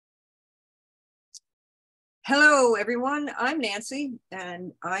Hello, everyone. I'm Nancy,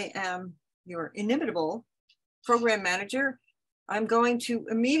 and I am your inimitable program manager. I'm going to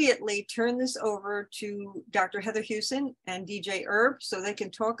immediately turn this over to Dr. Heather Husan and DJ Herb so they can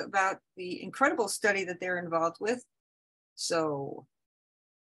talk about the incredible study that they're involved with. So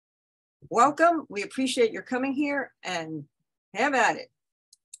welcome. We appreciate your coming here and have at it.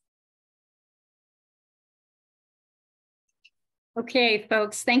 Okay,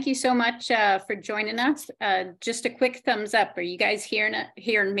 folks, thank you so much for joining us. Just a quick thumbs up. Are you guys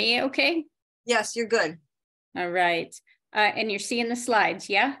hearing me okay? Yes, you're good. All right. And you're seeing the slides,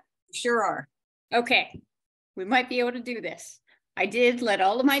 yeah? Sure are. Okay, we might be able to do this. I did let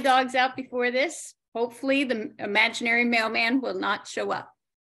all of my dogs out before this. Hopefully the imaginary mailman will not show up.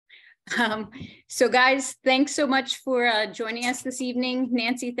 So guys, thanks so much for joining us this evening.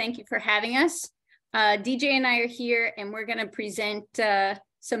 Nancy, thank you for having us. DJ and I are here, and we're going to present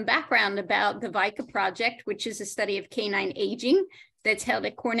some background about the Vaika project, which is a study of canine aging that's held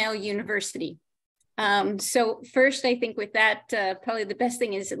at Cornell University. So first, I think with that, probably the best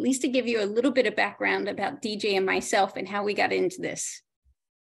thing is at least to give you a little bit of background about DJ and myself and how we got into this.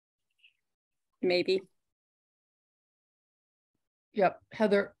 Maybe. Yep.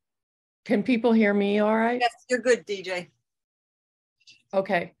 Heather, can people hear me all right? Yes, you're good, DJ.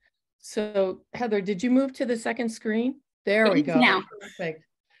 Okay. So Heather, did you move to the second screen? There we go. Now. Perfect.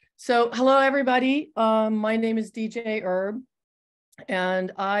 So hello, everybody. My name is DJ Herb,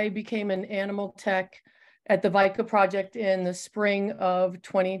 and I became an animal tech at the Vaika project in the spring of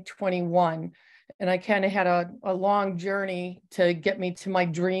 2021. And I kind of had a long journey to get me to my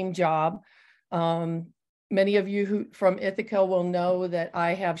dream job. Many of you from Ithaca will know that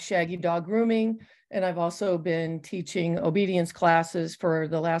I have shaggy dog grooming, and I've also been teaching obedience classes for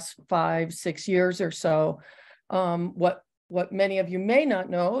the last 5-6 years or so. What many of you may not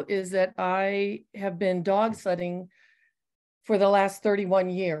know is that I have been dog sledding for the last 31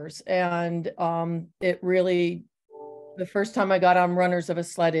 years. And it really, the first time I got on runners of a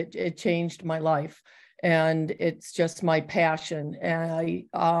sled, it changed my life. And it's just my passion. And I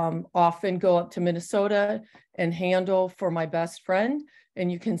often go up to Minnesota and handle for my best friend. And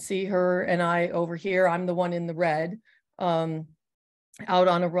you can see her and I over here. I'm the one in the red, out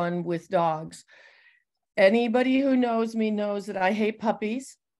on a run with dogs. Anybody who knows me knows that I hate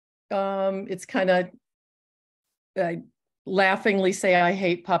puppies. It's kind of, I laughingly say I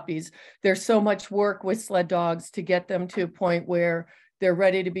hate puppies. There's so much work with sled dogs to get them to a point where they're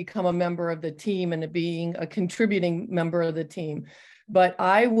ready to become a member of the team and being a contributing member of the team. But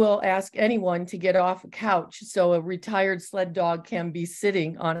I will ask anyone to get off a couch so a retired sled dog can be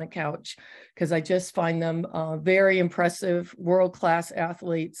sitting on a couch, because I just find them very impressive, world-class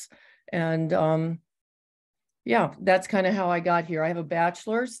athletes. And yeah, that's kind of how I got here. I have a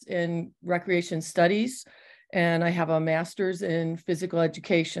bachelor's in recreation studies, and I have a master's in physical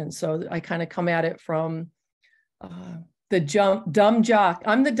education. So I kind of come at it from the dumb jock.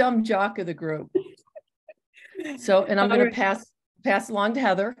 I'm the dumb jock of the group. So, and I'm going to pass along to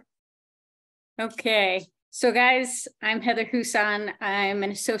Heather. Okay. So guys, I'm Heather Husan. I'm an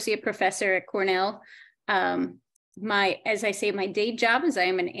associate professor at Cornell. As I say, my day job is I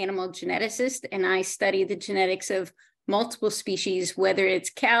am an animal geneticist, and I study the genetics of multiple species, whether it's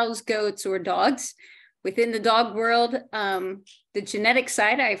cows, goats, or dogs. Within the dog world, the genetic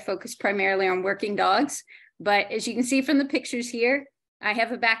side, I focus primarily on working dogs. But as you can see from the pictures here, I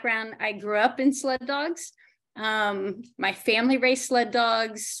have a background. I grew up in sled dogs. My family raced sled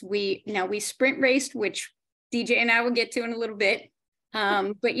dogs. We sprint raced, which DJ and I will get to in a little bit.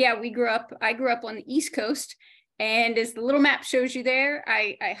 But yeah, I grew up on the East Coast. And as the little map shows you there,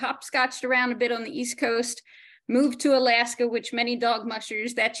 I hopscotched around a bit on the East Coast, moved to Alaska, which many dog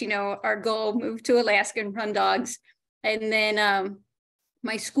mushers, that's, our goal, move to Alaska and run dogs. And then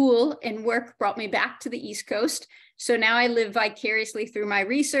my school and work brought me back to the East Coast. So now I live vicariously through my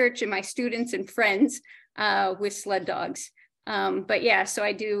research and my students and friends with sled dogs. But yeah, so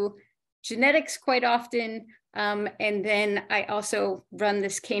I do genetics quite often. And then I also run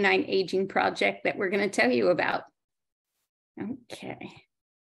this canine aging project that we're going to tell you about. Okay.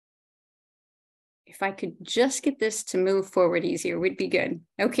 If I could just get this to move forward easier, would be good.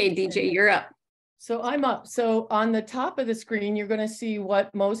 Okay, DJ, you're up. So I'm up. So on the top of the screen, you're going to see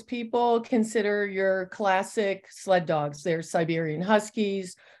what most people consider your classic sled dogs. They're Siberian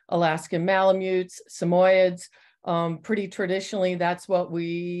Huskies, Alaskan Malamutes, Samoyeds. Pretty traditionally, that's what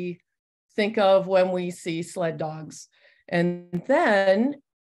we think of when we see sled dogs. And then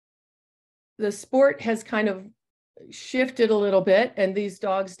the sport has kind of shifted a little bit. And these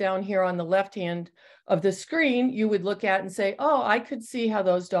dogs down here on the left hand of the screen, you would look at and say, oh, I could see how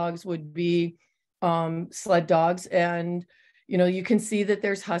those dogs would be sled dogs. And, you know, you can see that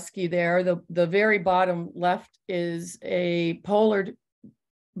there's husky there. The very bottom left is a polar,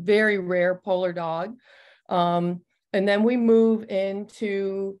 very rare polar dog. And then we move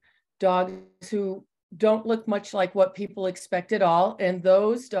into dogs who don't look much like what people expect at all. And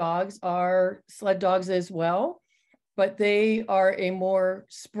those dogs are sled dogs as well, but they are a more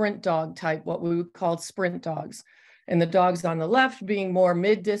sprint dog type, what we would call sprint dogs. And the dogs on the left being more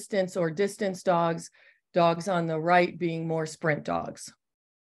mid-distance or distance dogs, dogs on the right being more sprint dogs.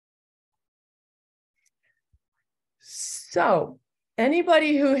 So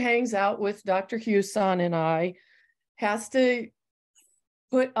anybody who hangs out with Dr. Husan and I has to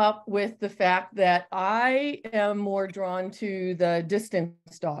put up with the fact that I am more drawn to the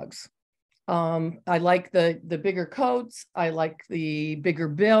distance dogs. I like the bigger coats. I like the bigger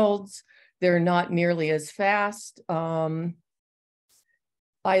builds. They're not nearly as fast. I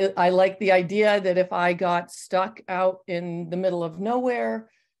like the idea that if I got stuck out in the middle of nowhere,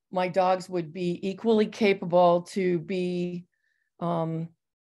 my dogs would be equally capable to be able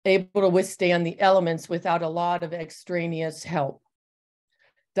to withstand the elements without a lot of extraneous help.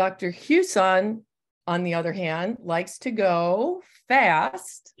 Dr. Husan, on the other hand, likes to go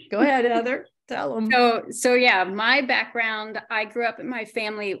fast. Go ahead, Heather, tell them. So yeah, my background, I grew up in my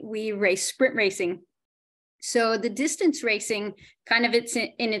family, we race sprint racing. So the distance racing, kind of it's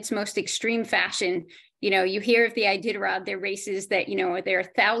in its most extreme fashion. You know, you hear of the Iditarod, they're races that, you know, they're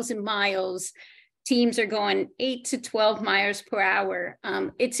 1,000 miles. Teams are going 8 to 12 miles per hour.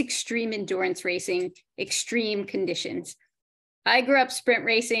 It's extreme endurance racing, extreme conditions. I grew up sprint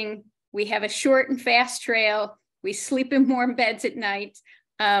racing. We have a short and fast trail. We sleep in warm beds at night.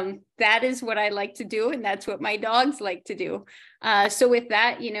 That is what I like to do. And that's what my dogs like to do. So with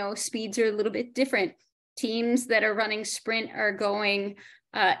that, you know, speeds are a little bit different. Teams that are running sprint are going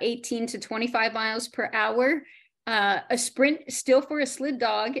 18 to 25 miles per hour. A sprint still for a sled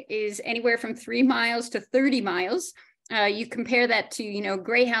dog is anywhere from 3 miles to 30 miles. You compare that to, you know,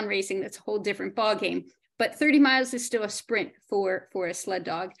 greyhound racing, that's a whole different ballgame. But 30 miles is still a sprint for a sled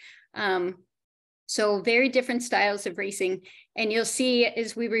dog. So very different styles of racing. And you'll see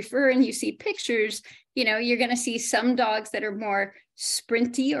as we refer and you see pictures, you know, you're going to see some dogs that are more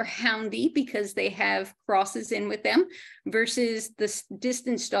sprinty or houndy because they have crosses in with them versus the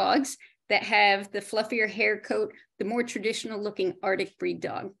distance dogs that have the fluffier hair coat, the more traditional looking Arctic breed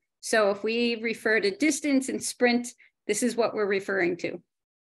dog. So if we refer to distance and sprint, this is what we're referring to.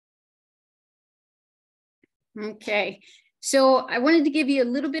 Okay, so I wanted to give you a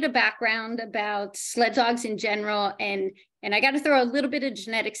little bit of background about sled dogs in general, and I got to throw a little bit of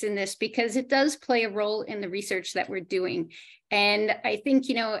genetics in this because it does play a role in the research that we're doing. And I think,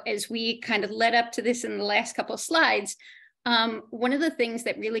 you know, as we kind of led up to this in the last couple of slides, one of the things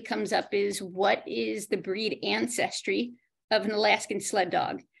that really comes up is what is the breed ancestry of an Alaskan sled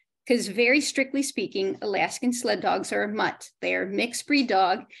dog? Because very strictly speaking, Alaskan sled dogs are a mutt. They are a mixed breed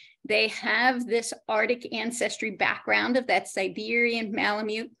dog. They have this Arctic ancestry background of that Siberian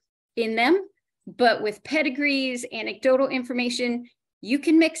Malamute in them, but with pedigrees, anecdotal information, you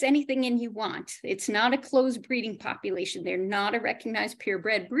can mix anything in you want. It's not a closed breeding population. They're not a recognized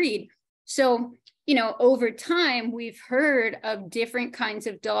purebred breed. So, you know, over time, we've heard of different kinds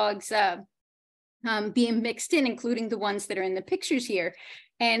of dogs being mixed in, including the ones that are in the pictures here.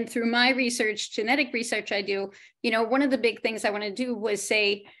 And through my research, genetic research I do, you know, one of the big things I want to do was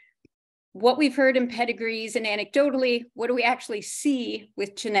say, what we've heard in pedigrees and anecdotally, what do we actually see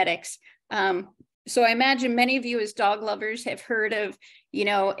with genetics? So I imagine many of you as dog lovers have heard of, you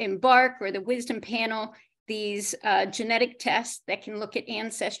know, Embark or the Wisdom Panel, these genetic tests that can look at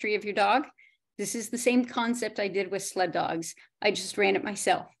ancestry of your dog. This is the same concept I did with sled dogs. I just ran it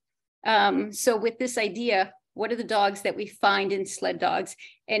myself. So with this idea, what are the dogs that we find in sled dogs?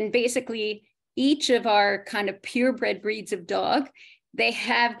 And basically each of our kind of purebred breeds of dog, they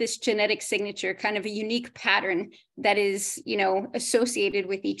have this genetic signature, kind of a unique pattern that is, you know, associated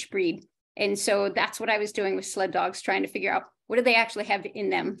with each breed. And so that's what I was doing with sled dogs, trying to figure out what do they actually have in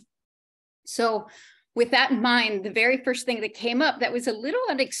them. So with that in mind, the very first thing that came up that was a little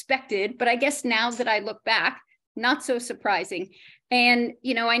unexpected, but I guess now that I look back, not so surprising. And,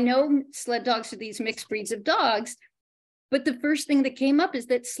 you know, I know sled dogs are these mixed breeds of dogs, but the first thing that came up is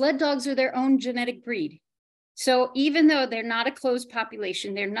that sled dogs are their own genetic breed. So even though they're not a closed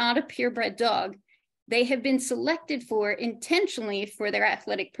population, they're not a purebred dog, they have been selected for intentionally for their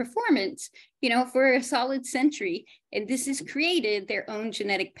athletic performance, you know, for a solid century. And this has created their own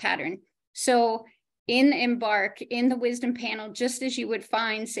genetic pattern. So in Embark, in the Wisdom Panel, just as you would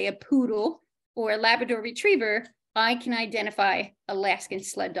find, say, a poodle or a Labrador retriever, I can identify Alaskan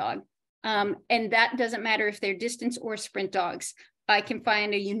sled dog. And that doesn't matter if they're distance or sprint dogs. I can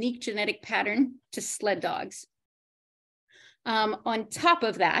find a unique genetic pattern to sled dogs. On top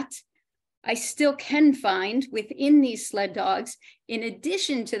of that, I still can find within these sled dogs, in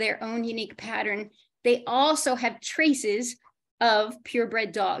addition to their own unique pattern, they also have traces of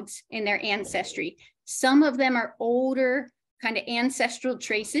purebred dogs in their ancestry. Some of them are older kind of ancestral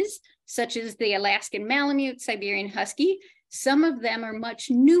traces, such as the Alaskan Malamute, Siberian Husky. Some of them are much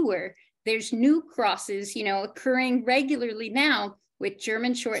newer. There's new crosses, you know, occurring regularly now with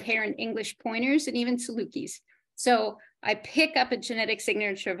German Shorthair and English Pointers and even Salukis. So I pick up a genetic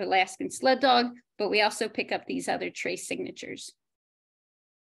signature of Alaskan sled dog, but we also pick up these other trace signatures.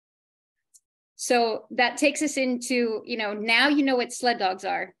 So that takes us into, you know, now you know what sled dogs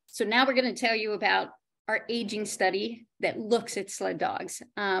are. So now we're going to tell you about our aging study that looks at sled dogs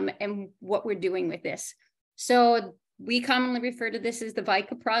and what we're doing with this. So we commonly refer to this as the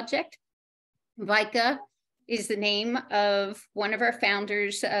Vaika project. Vaika is the name of one of our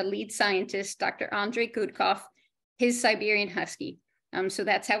founders, lead scientist, Dr. Andrei Gudkov, his Siberian Husky. So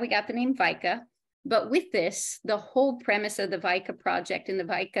that's how we got the name Vaika. But with this, the whole premise of the Vaika project and the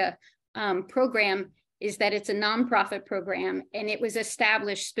Vaika program is that it's a nonprofit program, and it was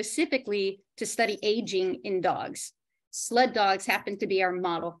established specifically to study aging in dogs. Sled dogs happen to be our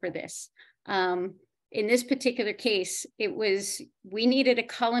model for this. In this particular case, we needed a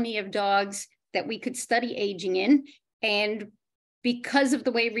colony of dogs that we could study aging in. And because of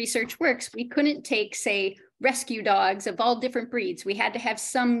the way research works, we couldn't take, say, rescue dogs of all different breeds. We had to have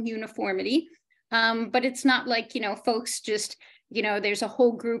some uniformity, but it's not like, you know, folks just, you know, there's a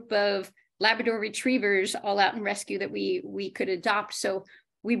whole group of Labrador retrievers all out in rescue that we could adopt. So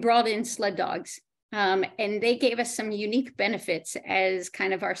we brought in sled dogs, and they gave us some unique benefits as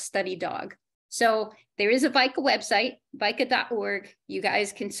kind of our study dog. So there is a Vaika website, vaika.org. You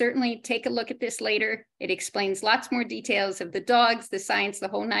guys can certainly take a look at this later. It explains lots more details of the dogs, the science, the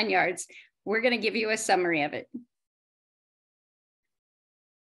whole 9 yards. We're going to give you a summary of it.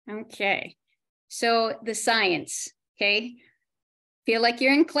 Okay, so the science, okay? Feel like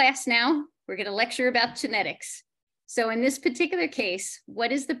you're in class now. We're going to lecture about genetics. So in this particular case,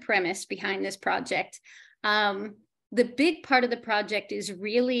 what is the premise behind this project? The big part of the project is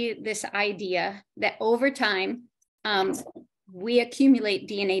really this idea that over time, we accumulate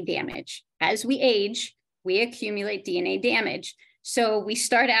DNA damage. As we age, we accumulate DNA damage. So we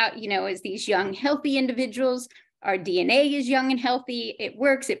start out, you know, as these young, healthy individuals. Our DNA is young and healthy. It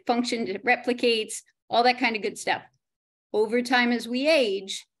works, it functions, it replicates, all that kind of good stuff. Over time, as we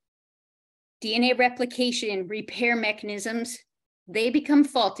age, DNA replication, repair mechanisms, they become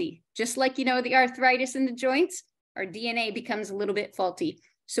faulty. Just like, you know, the arthritis in the joints, our DNA becomes a little bit faulty.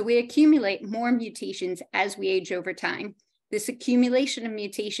 So we accumulate more mutations as we age over time. This accumulation of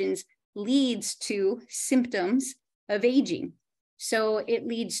mutations leads to symptoms of aging. So it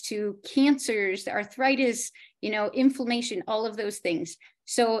leads to cancers, arthritis, you know, inflammation, all of those things.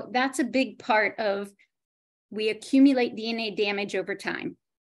 So that's a big part of, we accumulate DNA damage over time.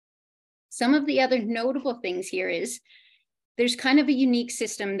 Some of the other notable things here is there's kind of a unique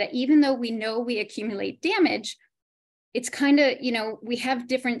system that even though we know we accumulate damage, it's kind of, you know, we have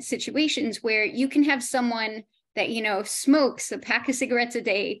different situations where you can have someone that, you know, smokes a pack of cigarettes a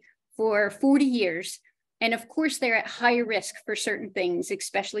day for 40 years. And of course, they're at higher risk for certain things,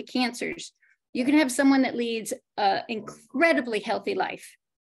 especially cancers. You can have someone that leads an incredibly healthy life.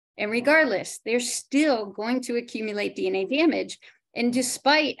 And regardless, they're still going to accumulate DNA damage. And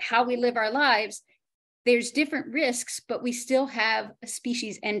despite how we live our lives, there's different risks, but we still have a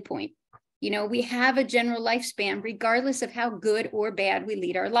species endpoint. You know, we have a general lifespan, regardless of how good or bad we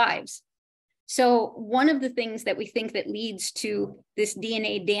lead our lives. So one of the things that we think that leads to this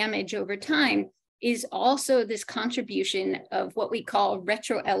DNA damage over time is also this contribution of what we call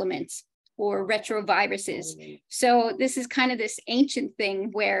retroelements or retroviruses. So this is kind of this ancient thing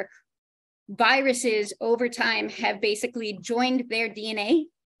where viruses over time have basically joined their DNA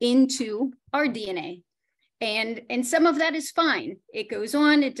into our DNA. And some of that is fine. It goes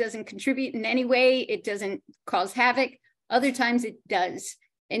on, it doesn't contribute in any way, it doesn't cause havoc. Other times it does.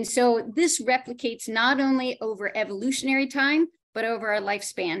 And so this replicates not only over evolutionary time, but over our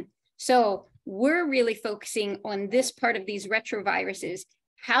lifespan. So we're really focusing on this part of these retroviruses,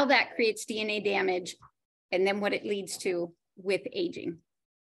 how that creates DNA damage, and then what it leads to with aging.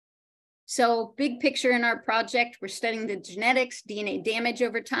 So big picture in our project, we're studying the genetics, DNA damage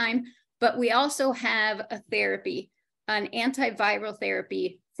over time, but we also have a therapy, an antiviral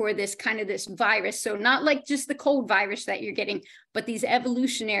therapy for this kind of this virus. So not like just the cold virus that you're getting, but these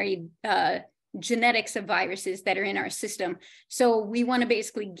evolutionary genetics of viruses that are in our system. So we want to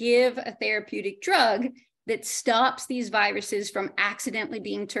basically give a therapeutic drug that stops these viruses from accidentally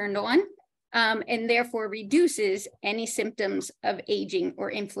being turned on, and therefore reduces any symptoms of aging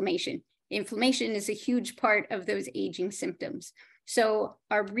or inflammation. Inflammation is a huge part of those aging symptoms. So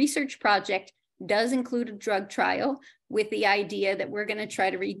our research project does include a drug trial with the idea that we're going to try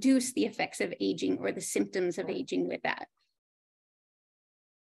to reduce the effects of aging or the symptoms of aging with that.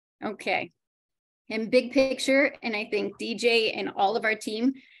 Okay. And big picture, and I think DJ and all of our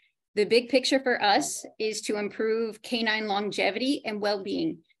team, the big picture for us is to improve canine longevity and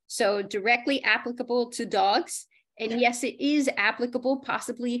well-being. So directly applicable to dogs. And yes, it is applicable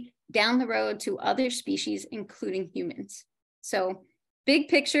possibly down the road to other species, including humans. So big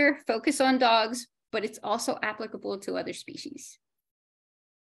picture, focus on dogs, but it's also applicable to other species.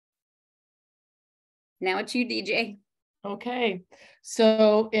 Now it's you, DJ. Okay,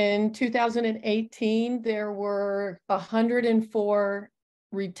 so in 2018, there were 104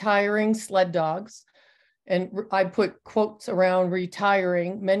 retiring sled dogs. And I put quotes around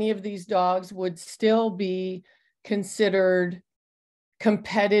retiring. Many of these dogs would still be considered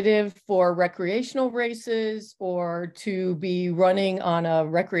competitive for recreational races or to be running on a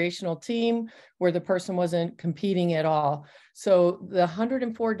recreational team where the person wasn't competing at all. So the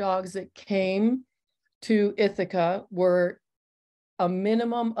 104 dogs that came to Ithaca were a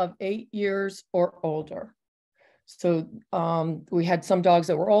minimum of 8 years or older. So we had some dogs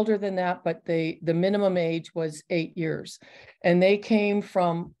that were older than that, but the minimum age was 8 years. And they came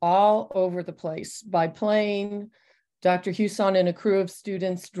from all over the place by plane. Dr. Husan and a crew of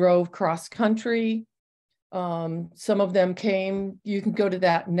students drove cross country. Some of them came, you can go to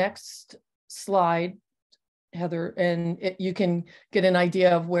that next slide, Heather, and you can get an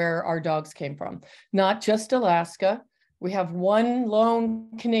idea of where our dogs came from. Not just Alaska. We have one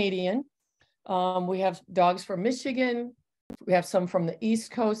lone Canadian. We have dogs from Michigan. We have some from the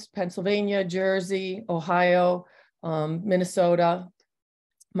East Coast, Pennsylvania, Jersey, Ohio, Minnesota,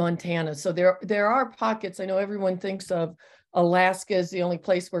 Montana. So there are pockets. I know everyone thinks of Alaska as the only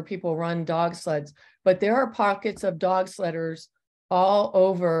place where people run dog sleds, but there are pockets of dog sledders all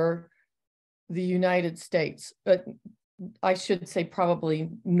over the United States. But I should say probably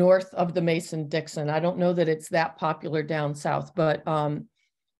north of the Mason-Dixon. I don't know that it's that popular down south, but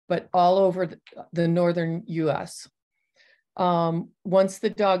all over the northern US. Once the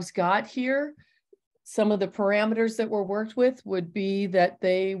dogs got here, some of the parameters that were worked with would be that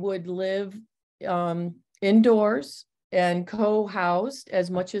they would live indoors and co-housed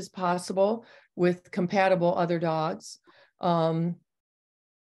as much as possible with compatible other dogs.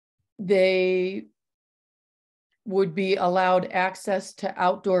 They would be allowed access to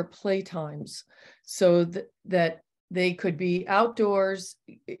outdoor playtimes so that they could be outdoors.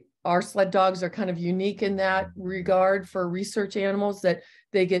 Our sled dogs are kind of unique in that regard for research animals, that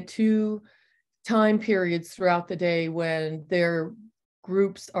they get 2 time periods throughout the day when their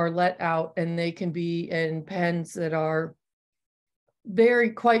groups are let out, and they can be in pens that are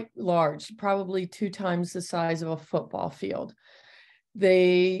quite large, probably 2 times the size of a football field.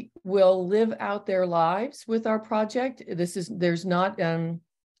 They will live out their lives with our project. There's not, a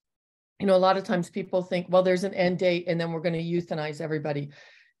lot of times people think, well, there's an end date and then we're going to euthanize everybody.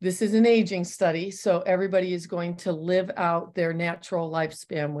 This is an aging study, so everybody is going to live out their natural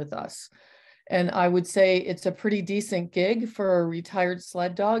lifespan with us. And I would say it's a pretty decent gig for a retired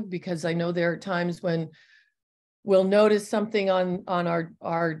sled dog, because I know there are times when we'll notice something on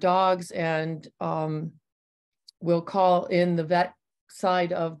our dogs, and we'll call in the vet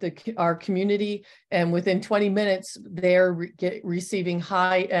side of our community, and within 20 minutes they're receiving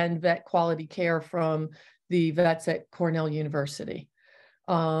high-end vet quality care from the vets at Cornell University.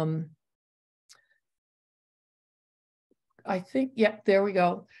 I think, yep, there we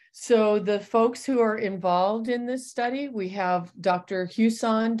go. So the folks who are involved in this study, we have Dr.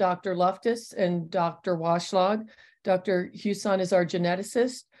 Husan, Dr. Loftus, and Dr. Washlog. Dr. Husan is our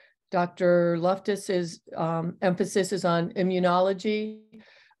geneticist. Dr. Loftus's emphasis is on immunology,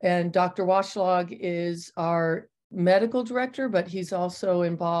 and Dr. Washlog is our medical director, but he's also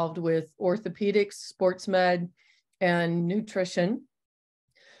involved with orthopedics, sports med, and nutrition.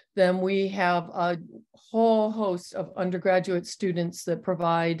 Then we have a whole host of undergraduate students that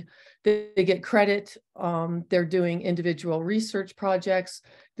they get credit. They're doing individual research projects.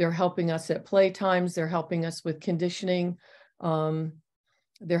 They're helping us at playtimes. They're helping us with conditioning.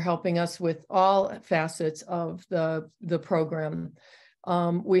 They're helping us with all facets of the program.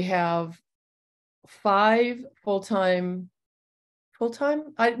 We have 5 full-time,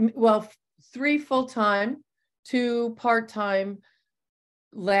 3 full-time, 2 part-time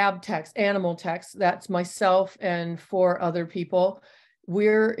lab techs, animal techs. That's myself and 4 other people.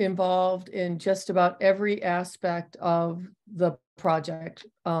 We're involved in just about every aspect of the project,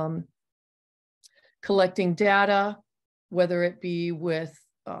 collecting data, whether it be with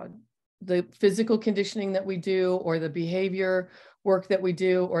the physical conditioning that we do, or the behavior work that we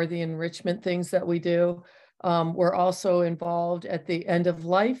do, or the enrichment things that we do. We're also involved at the end of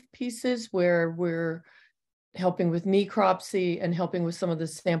life pieces, where we're helping with necropsy and helping with some of the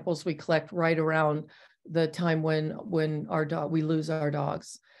samples we collect right around the time when we lose our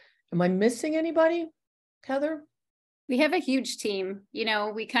dogs. Am I missing anybody, Heather? We have a huge team. You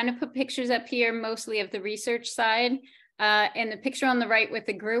know, we kind of put pictures up here, mostly of the research side. And the picture on the right with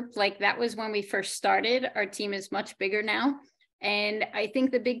the group, like that was when we first started. Our team is much bigger now. And I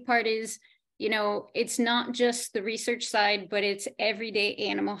think the big part is, you know, it's not just the research side, but it's everyday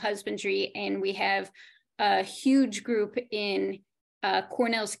animal husbandry. And we have a huge group in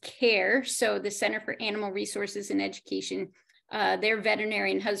Cornell's CARE, so the Center for Animal Resources and Education, their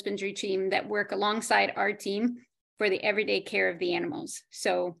veterinary and husbandry team that work alongside our team for the everyday care of the animals.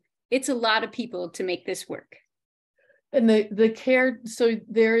 So it's a lot of people to make this work. And the CARE, so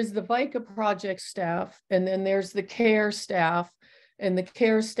there is the Vaika project staff, and then there's the CARE staff, and the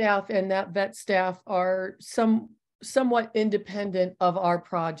CARE staff and that vet staff are somewhat independent of our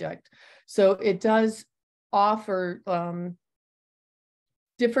project. So it does offer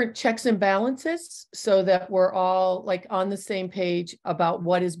different checks and balances so that we're all like on the same page about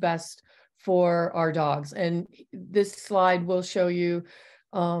what is best for our dogs. And this slide will show you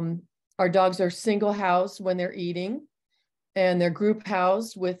our dogs are single housed when they're eating, and they're group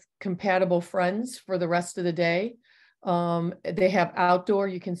housed with compatible friends for the rest of the day. They have outdoor,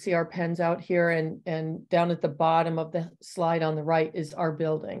 you can see our pens out here, and down at the bottom of the slide on the right is our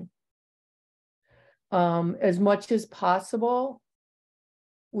building. As much as possible,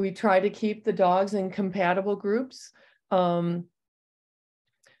 we try to keep the dogs in compatible groups.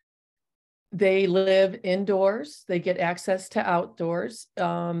 They live indoors, they get access to outdoors.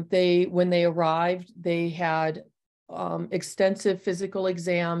 When they arrived, they had extensive physical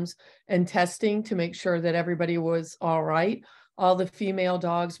exams and testing to make sure that everybody was all right. All the female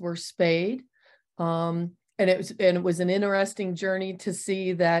dogs were spayed. And it was an interesting journey to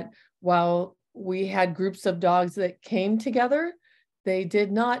see that while we had groups of dogs that came together, they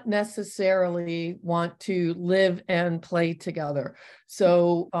did not necessarily want to live and play together.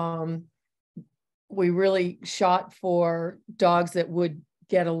 So we really shot for dogs that would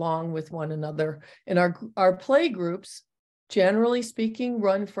get along with one another. And our play groups, generally speaking,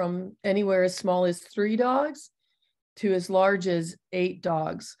 run from anywhere as small as 3 dogs to as large as 8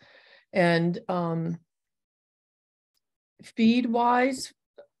 dogs. And feed-wise,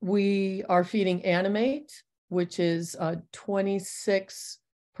 we are feeding Animate, which is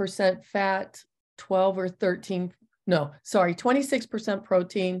 26% fat, 26%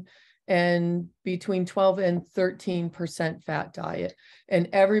 protein, and between 12 and 13% fat diet. And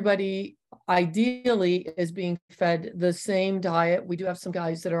everybody ideally is being fed the same diet. We do have some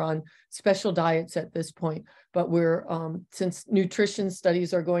guys that are on special diets at this point, but we're, since nutrition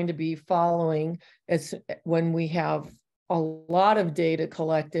studies are going to be following when we have a lot of data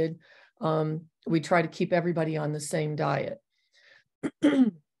collected, we try to keep everybody on the same diet.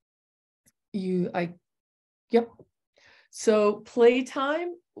 Yep. So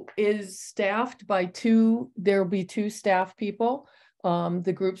playtime is staffed by 2, there'll be 2 staff people.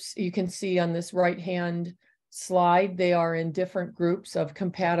 The groups you can see on this right-hand slide, they are in different groups of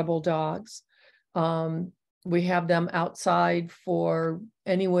compatible dogs. We have them outside for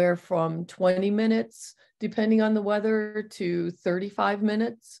anywhere from 20 minutes, depending on the weather, to 35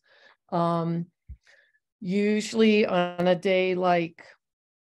 minutes. Usually on a day like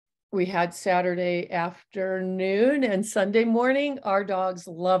we had Saturday afternoon and Sunday morning, our dogs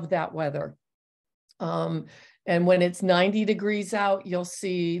love that weather. And when it's 90 degrees out, you'll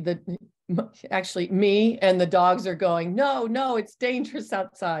see actually me and the dogs are going, no, it's dangerous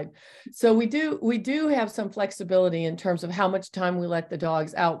outside. So we do have some flexibility in terms of how much time we let the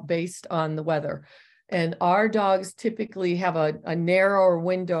dogs out based on the weather. And our dogs typically have a narrower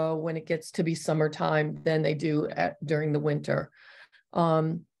window when it gets to be summertime than they do during the winter.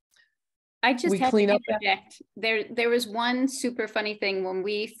 I just have to interject. There was one super funny thing when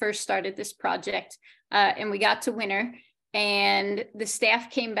we first started this project, and we got to winter, and the staff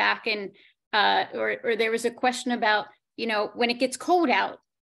came back and or there was a question about, when it gets cold out,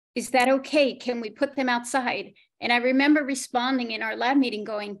 is that okay? Can we put them outside? And I remember responding in our lab meeting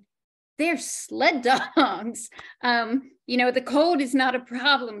going, they're sled dogs. You know, the cold is not a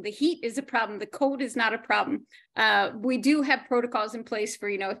problem. The heat is a problem. The cold is not a problem. We do have protocols in place for,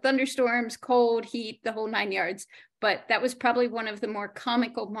 you know, thunderstorms, cold, heat, the whole 9 yards. But that was probably one of the more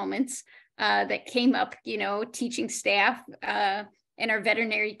comical moments that came up, you know, teaching staff and our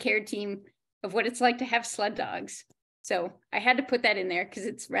veterinary care team of what it's like to have sled dogs. So I had to put that in there because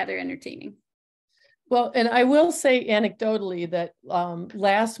it's rather entertaining. Well, and I will say anecdotally that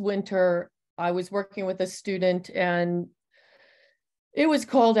last winter I was working with a student and it was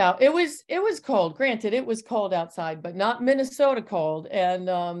cold out. It was cold. Granted, it was cold outside, but not Minnesota cold.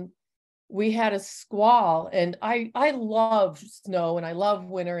 And we had a squall. And I love snow and I love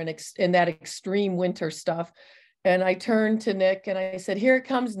winter and that extreme winter stuff. And I turned to Nick and I said, "Here it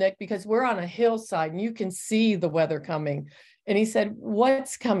comes, Nick, because we're on a hillside and you can see the weather coming." And he said,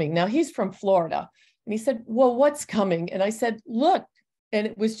 "What's coming?" Now he's from Florida. And he said, "Well, what's coming?" And I said, "Look." And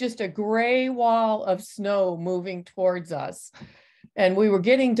it was just a gray wall of snow moving towards us. And we were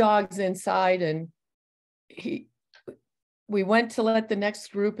getting dogs inside, and we went to let the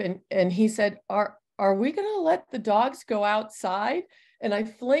next group, and he said, are we going to let the dogs go outside? And I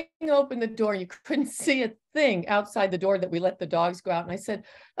fling open the door, and you couldn't see a thing outside the door that we let the dogs go out. And I said,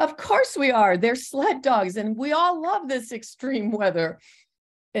 "Of course we are. They're sled dogs, and we all love this extreme weather."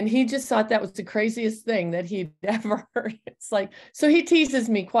 And he just thought that was the craziest thing that he'd ever heard. It's like, so he teases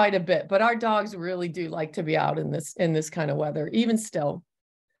me quite a bit, but our dogs really do like to be out in this kind of weather, even still.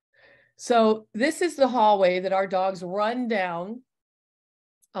 So this is the hallway that our dogs run down.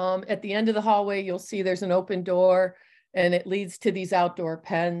 At the end of the hallway, you'll see there's an open door and it leads to these outdoor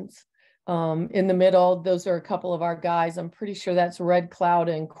pens. In the middle, those are a couple of our guys. I'm pretty sure that's Red Cloud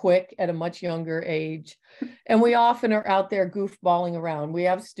and Quick at a much younger age. And we often are out there goofballing around. We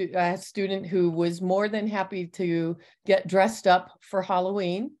have a student who was more than happy to get dressed up for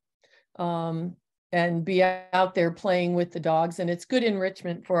Halloween and be out there playing with the dogs. And it's good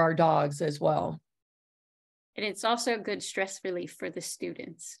enrichment for our dogs as well. And it's also good stress relief for the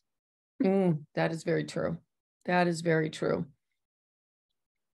students. That is very true. That is very true.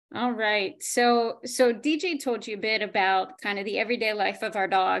 All right. So DJ told you a bit about kind of the everyday life of our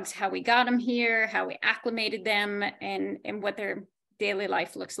dogs, how we got them here, how we acclimated them, and what their daily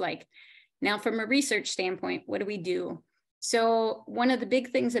life looks like. Now, from a research standpoint, what do we do? So one of the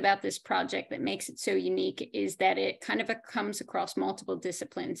big things about this project that makes it so unique is that it kind of comes across multiple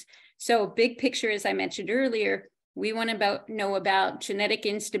disciplines. So big picture, as I mentioned earlier, we want to know about genetic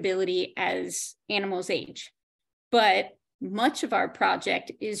instability as animals age. But much of our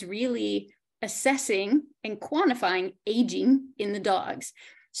project is really assessing and quantifying aging in the dogs.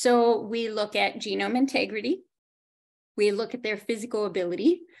 So we look at genome integrity. We look at their physical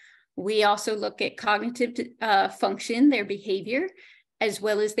ability. We also look at cognitive function, their behavior, as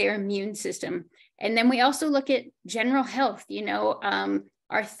well as their immune system. And then we also look at general health, you know,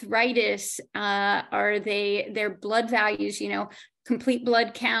 arthritis, their blood values, you know, complete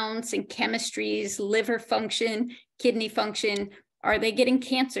blood counts and chemistries, liver function, kidney function. Are they getting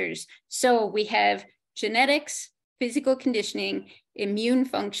cancers? So we have genetics, physical conditioning, immune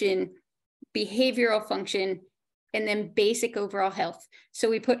function, behavioral function, and then basic overall health. So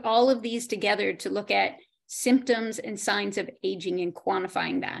we put all of these together to look at symptoms and signs of aging and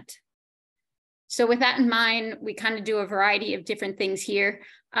quantifying that. So with that in mind, we kind of do a variety of different things here.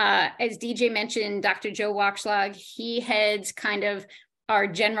 As DJ mentioned, Dr. Joe Wachschlag, he heads kind of our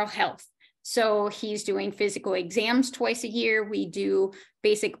general health. So he's doing physical exams twice a year. We do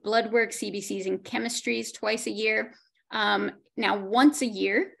basic blood work, CBCs and chemistries twice a year. Now, once a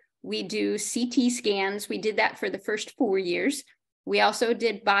year, we do CT scans. We did that for the first 4 years. We also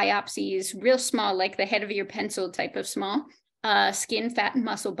did biopsies, real small, like the head of your pencil type of small, skin, fat, and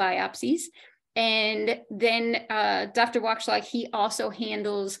muscle biopsies. And then Dr. Wachschlag, he also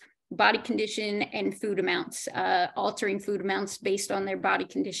handles body condition and food amounts, altering food amounts based on their body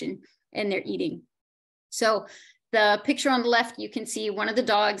condition and their eating. So the picture on the left, you can see one of the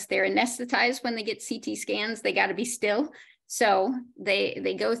dogs, they're anesthetized when they get CT scans. They got to be still. So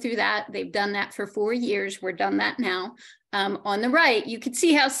they go through that. They've done that for 4 years. We're done that now. On the right, you can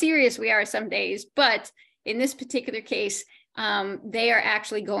see how serious we are some days, but in this particular case, they are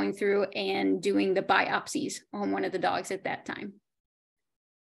actually going through and doing the biopsies on one of the dogs at that time.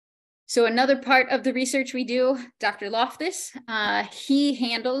 So another part of the research we do, Dr. Loftus, he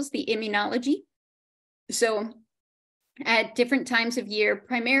handles the immunology. So at different times of year,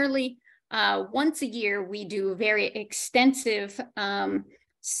 primarily once a year, we do very extensive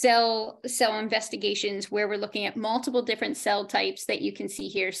cell investigations where we're looking at multiple different cell types that you can see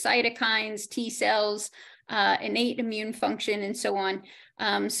here, cytokines, T cells, innate immune function, and so on.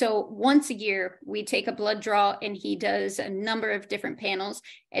 So once a year, we take a blood draw and he does a number of different panels.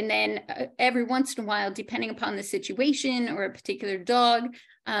 And then every once in a while, depending upon the situation or a particular dog,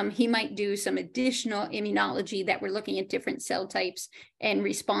 he might do some additional immunology that we're looking at different cell types and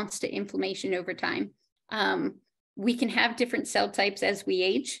response to inflammation over time. We can have different cell types as we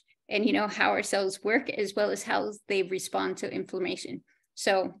age, and how our cells work, as well as how they respond to inflammation.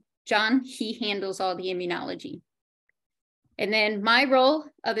 So John, he handles all the immunology. And then my role,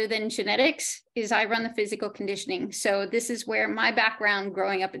 other than genetics, is I run the physical conditioning. So this is where my background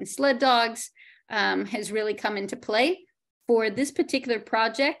growing up in sled dogs has really come into play. For this particular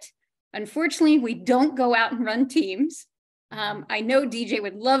project, unfortunately, we don't go out and run teams. I know DJ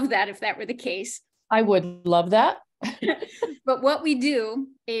would love that if that were the case. I would love that. But what we do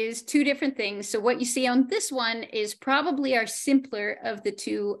is two different things. So what you see on this one is probably our simpler of the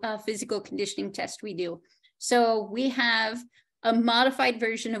two physical conditioning tests we do. So we have a modified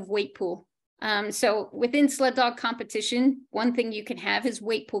version of weight pool. So within sled dog competition, one thing you can have is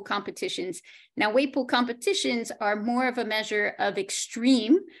weight pool competitions. Now, weight pool competitions are more of a measure of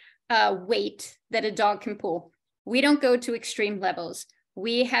extreme weight that a dog can pull. We don't go to extreme levels.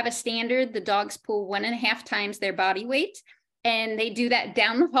 We have a standard, the dogs pull 1.5 times their body weight, and they do that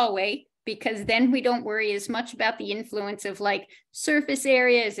down the hallway, because then we don't worry as much about the influence of like surface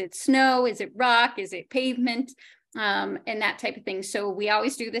area. Is it snow? Is it rock? Is it pavement? And that type of thing. So we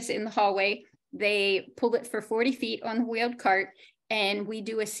always do this in the hallway. They pull it for 40 feet on the wheeled cart, and we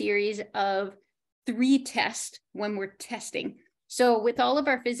do a series of 3 tests when we're testing. So with all of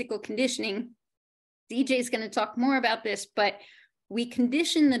our physical conditioning, DJ is going to talk more about this, but we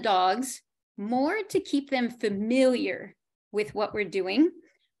condition the dogs more to keep them familiar with what we're doing,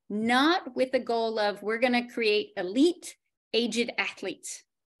 not with the goal of we're going to create elite aged athletes.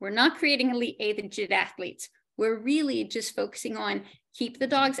 We're not creating elite aged athletes. We're really just focusing on keep the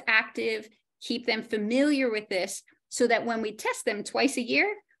dogs active, keep them familiar with this, so that when we test them twice a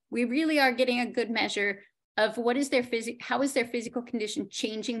year, we really are getting a good measure of what is their how is their physical condition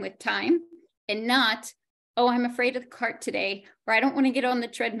changing with time, and not, oh, I'm afraid of the cart today, or I don't want to get on the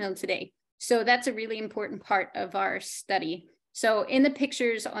treadmill today. So that's a really important part of our study. So in the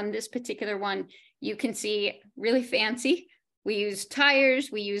pictures on this particular one, you can see really fancy. We use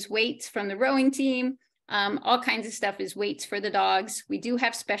tires, we use weights from the rowing team, all kinds of stuff is weights for the dogs. We do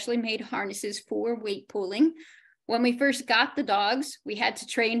have specially made harnesses for weight pulling. When we first got the dogs, we had to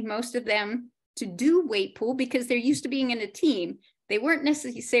train most of them to do weight pull because they're used to being in a team. They weren't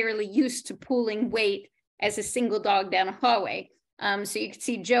necessarily used to pulling weight as a single dog down a hallway. So you can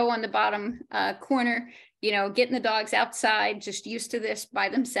see Joe on the bottom corner, getting the dogs outside, just used to this by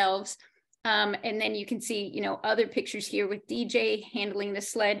themselves. And then you can see, other pictures here with DJ handling the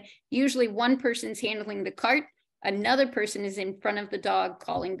sled. Usually one person's handling the cart, another person is in front of the dog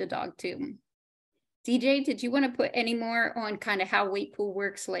calling the dog to him. DJ, did you want to put any more on kind of how weight pool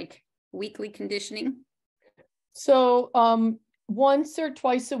works, like weekly conditioning? So once or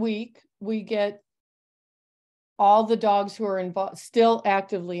twice a week, we get all the dogs who are still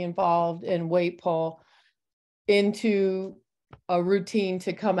actively involved in weight pull into a routine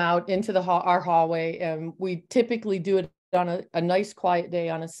to come out into our hallway, and we typically do it on a nice quiet day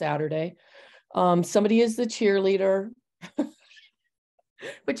on a Saturday. Somebody is the cheerleader,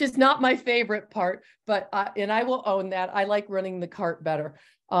 which is not my favorite part, but and I will own that. I like running the cart better.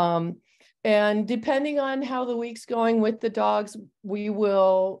 And depending on how the week's going with the dogs, we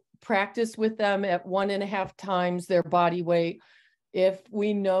will practice with them at 1.5 times their body weight. If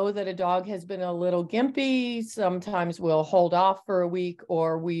we know that a dog has been a little gimpy, sometimes we'll hold off for a week,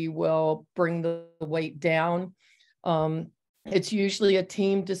 or we will bring the weight down. It's usually a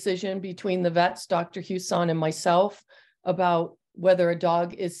team decision between the vets, Dr. Husan and myself, about whether a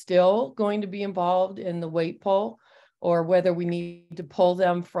dog is still going to be involved in the weight pull, or whether we need to pull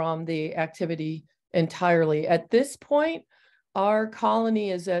them from the activity entirely. At this point, our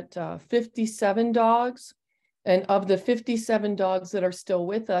colony is at 57 dogs. And of the 57 dogs that are still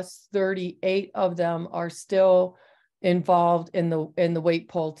with us, 38 of them are still involved in the weight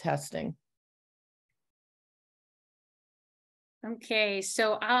pull testing. Okay,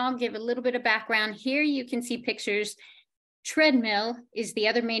 so I'll give a little bit of background. Here you can see pictures. Treadmill is the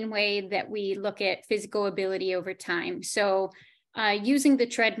other main way that we look at physical ability over time. So using the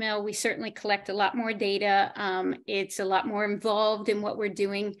treadmill, we certainly collect a lot more data. It's a lot more involved in what we're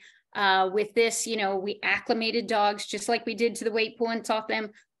doing. With this, we acclimated dogs just like we did to the weight pool and taught them.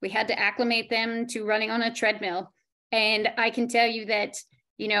 We had to acclimate them to running on a treadmill. And I can tell you that,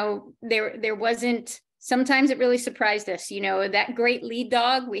 there wasn't sometimes it really surprised us. You know, that great lead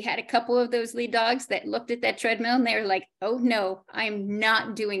dog, we had a couple of those lead dogs that looked at that treadmill and they were like, oh no, I'm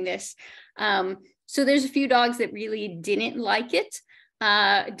not doing this. So there's a few dogs that really didn't like it,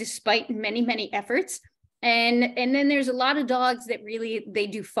 despite many, many efforts. And then there's a lot of dogs that really, they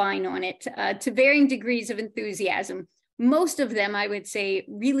do fine on it, to varying degrees of enthusiasm. Most of them, I would say,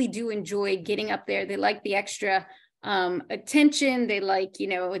 really do enjoy getting up there. They like the extra attention. They like, you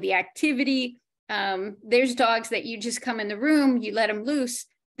know, the activity. There's dogs that you just come in the room, you let them loose,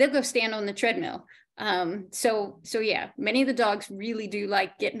 they'll go stand on the treadmill. So yeah, many of the dogs really do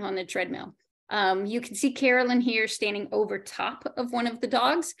like getting on the treadmill. You can see Carolyn here standing over top of one of the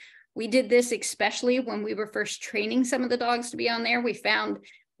dogs. We did this especially when we were first training some of the dogs to be on there. We found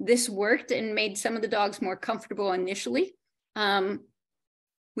this worked and made some of the dogs more comfortable initially.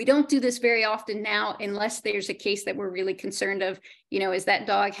 We don't do this very often now unless there's a case that we're really concerned of, you know, is that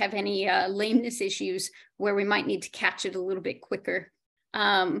dog have any lameness issues where we might need to catch it a little bit quicker.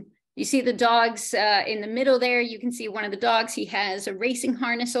 You see the dogs in the middle there. You can see one of the dogs, he has a racing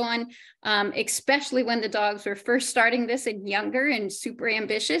harness on, especially when the dogs were first starting this and younger and super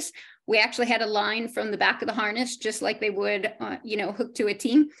ambitious. We actually had a line from the back of the harness, just like they would, you know, hooked to a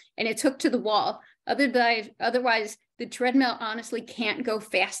team, and it's hooked to the wall. Otherwise, the treadmill honestly can't go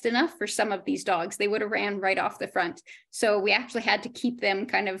fast enough for some of these dogs. They would have ran right off the front. So we actually had to keep them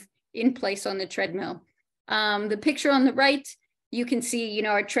kind of in place on the treadmill. The picture on the right, you can see, you know,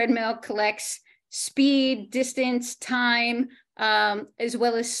 our treadmill collects speed, distance, time, as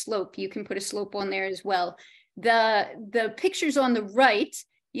well as slope. You can put a slope on there as well. The pictures on the right,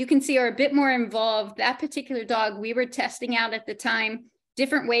 you can see are a bit more involved. That particular dog, we were testing out at the time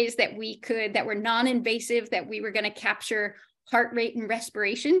different ways that we could, that were non-invasive, that we were going to capture heart rate and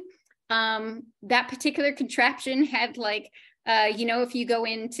respiration. That particular contraption had like, you know, if you go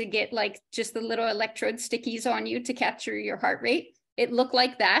in to get like just the little electrode stickies on you to capture your heart rate, it looked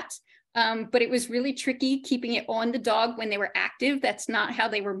like that. But it was really tricky keeping it on the dog when they were active. That's not how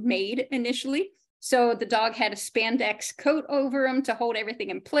they were made initially. So the dog had a spandex coat over them to hold everything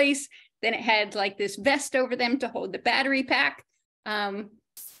in place. Then it had like this vest over them to hold the battery pack.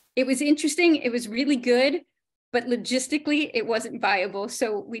 It was interesting. It was really good, but logistically it wasn't viable.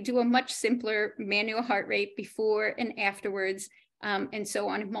 So we do a much simpler manual heart rate before and afterwards, and so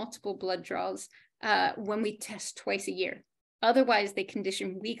on, multiple blood draws when we test twice a year. Otherwise, they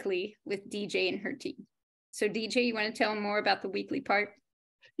condition weekly with DJ and her team. So DJ, you want to tell them more about the weekly part?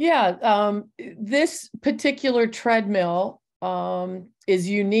 Yeah, this particular treadmill is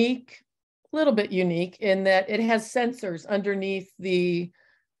unique, a little bit unique in that it has sensors underneath the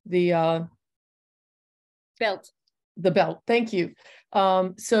belt. The belt, thank you.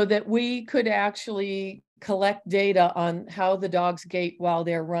 So that we could actually collect data on how the dogs gait while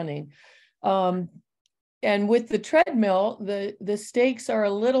they're running. And with the treadmill, the stakes are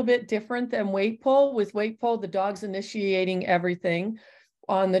a little bit different than weight pull. With weight pull, the dog's initiating everything.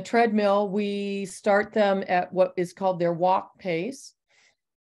 On the treadmill, we start them at what is called their walk pace.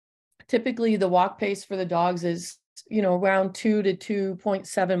 Typically, the walk pace for the dogs is, you know, around 2 to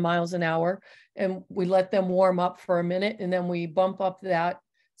 2.7 miles an hour. And we let them warm up for a minute, and then we bump up that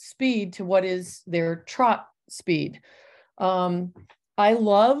speed to what is their trot speed. I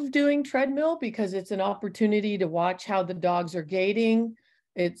love doing treadmill because it's an opportunity to watch how the dogs are gaiting.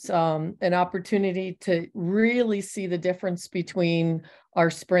 It's an opportunity to really see the difference between our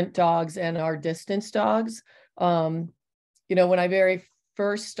sprint dogs and our distance dogs. You know, when I very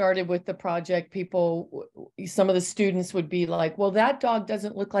first started with the project, some of the students would be like, well, that dog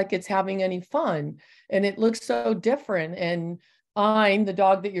doesn't look like it's having any fun, and it looks so different. And I'm the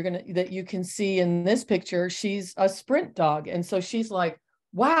dog that you can see in this picture, she's a sprint dog. And so she's like,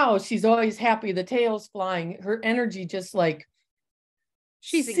 wow, she's always happy. The tail's flying. Her energy just like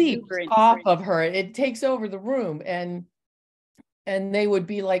seeps off of her. It takes over the room. And they would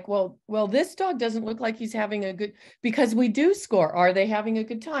be like, well, this dog doesn't look like he's having a good, because we do score. Are they having a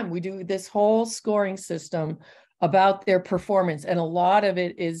good time? We do this whole scoring system about their performance. And a lot of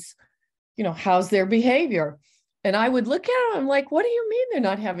it is, you know, how's their behavior? And I would look at them, I'm like, what do you mean they're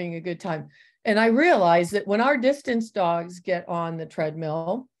not having a good time? And I realized that when our distance dogs get on the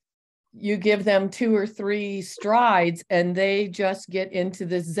treadmill, you give them 2 or 3 strides and they just get into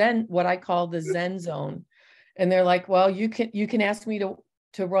the Zen, what I call the Zen zone. And they're like, well, you can ask me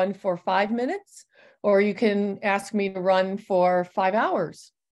to run for 5 minutes, or you can ask me to run for 5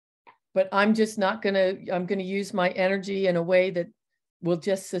 hours. But I'm just not I'm going to use my energy in a way that will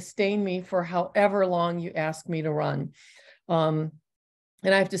just sustain me for however long you ask me to run. And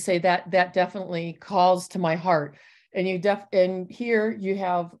I have to say that definitely calls to my heart. And here you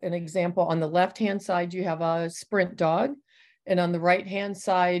have an example. On the left-hand side, you have a sprint dog. And on the right-hand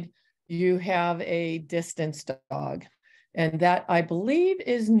side, you have a distance dog. And that, I believe,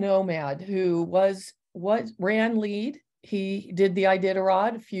 is Nomad, who ran lead. He did the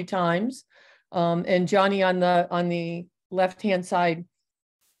Iditarod a few times. And Johnny on the left-hand side,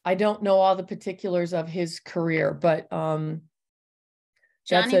 I don't know all the particulars of his career, but Johnny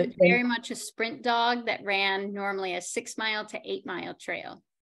is very much a sprint dog that ran normally a 6 mile to 8 mile trail.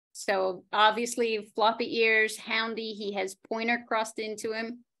 So obviously floppy ears, houndy, he has pointer crossed into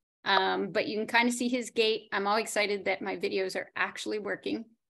him. But you can kind of see his gait. I'm all excited that my videos are actually working.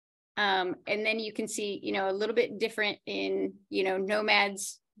 And then you can see, you know, a little bit different in, you know,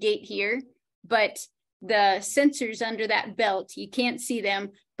 Nomad's gait here, but the sensors under that belt, you can't see them,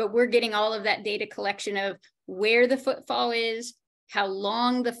 but we're getting all of that data collection of where the footfall is, how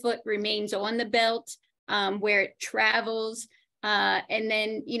long the foot remains on the belt, where it travels. And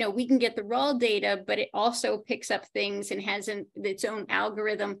then, you know, we can get the raw data, but it also picks up things and has its own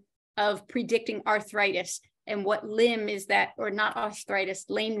algorithm of predicting arthritis and what limb is that, or not arthritis,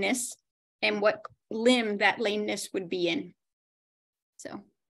 lameness, and what limb that lameness would be in.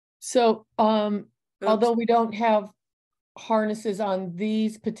 So, although we don't have harnesses on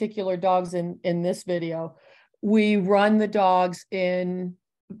these particular dogs in this video, we run the dogs in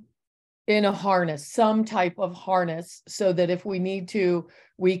a harness, some type of harness, so that if we need to,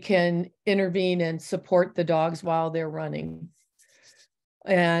 we can intervene and support the dogs while they're running.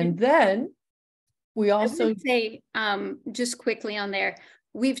 And then we also I would say, just quickly on there,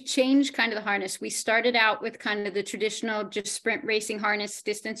 we've changed kind of the harness. We started out with kind of the traditional just sprint racing harness,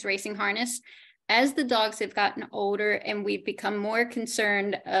 distance racing harness. As the dogs have gotten older and we've become more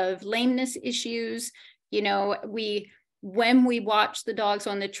concerned of lameness issues, you know, when we watch the dogs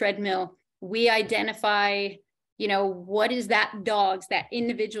on the treadmill, we identify, you know, what is that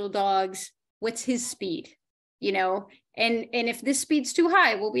individual dog's, what's his speed, you know, and if this speed's too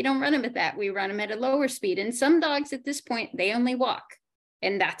high, well, we don't run them at that. We run them at a lower speed. And some dogs at this point, they only walk,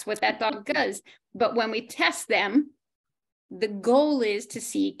 and that's what that dog does. But when we test them, the goal is to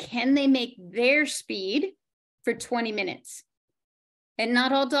see, can they make their speed for 20 minutes? And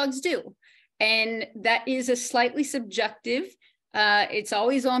not all dogs do. And that is a slightly subjective. It's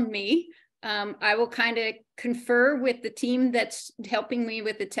always on me. I will kind of confer with the team that's helping me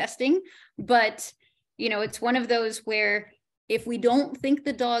with the testing. But, you know, it's one of those where if we don't think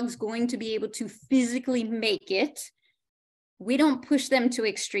the dog's going to be able to physically make it, we don't push them to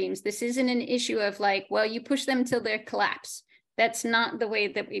extremes. This isn't an issue of like, well, you push them till they collapse. That's not the way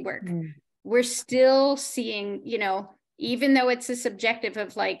that we work. We're still seeing, you know, even though it's a subjective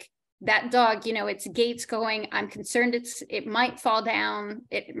of like, that dog, you know, its gait's going, I'm concerned it might fall down,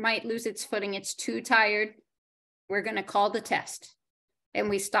 it might lose its footing, it's too tired. We're going to call the test, and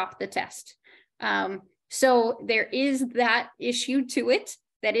we stop the test. So there is that issue to it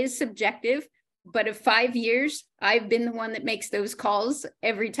that is subjective, but of 5 years, I've been the one that makes those calls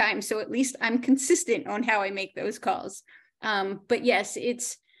every time. So at least I'm consistent on how I make those calls. But yes,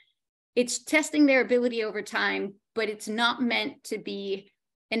 it's testing their ability over time, but it's not meant to be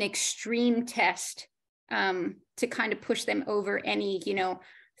an extreme test to kind of push them over any, you know,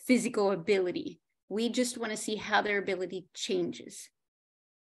 physical ability. We just want to see how their ability changes.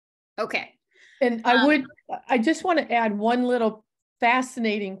 Okay. And I just want to add one little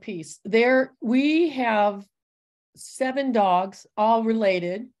fascinating piece. There, we have 7 dogs, all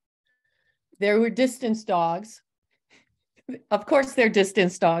related. They were distance dogs. Of course, they're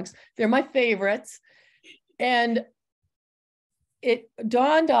distance dogs. They're my favorites. And it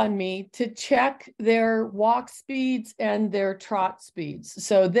dawned on me to check their walk speeds and their trot speeds.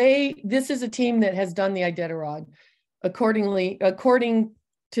 So this is a team that has done the Iditarod. According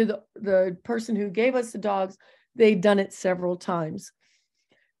to the person who gave us the dogs, they've done it several times.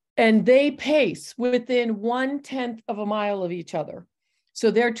 And they pace within 1/10 of a mile of each other.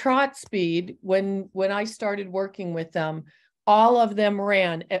 So their trot speed, when I started working with them, all of them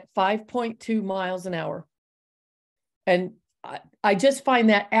ran at 5.2 miles an hour. And I just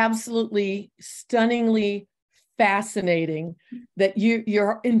find that absolutely stunningly fascinating that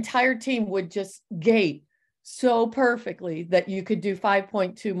your entire team would just gait so perfectly that you could do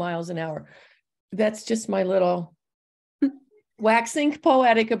 5.2 miles an hour. That's just my little waxing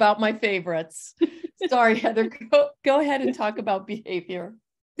poetic about my favorites. Sorry, Heather, go ahead and talk about behavior.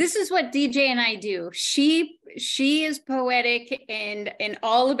 This is what DJ and I do. She is poetic and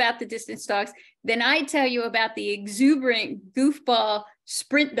all about the distance dogs. Then I tell you about the exuberant goofball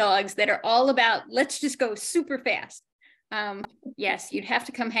sprint dogs that are all about, let's just go super fast. Yes, you'd have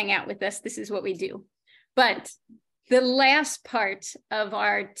to come hang out with us. This is what we do. But the last part of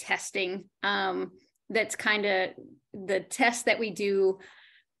our testing, that's kind of the test that we do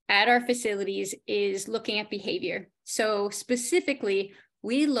at our facilities, is looking at behavior. So specifically,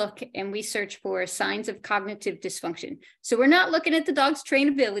 we look and we search for signs of cognitive dysfunction. So we're not looking at the dog's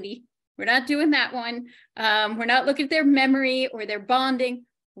trainability. We're not doing that one. We're not looking at their memory or their bonding.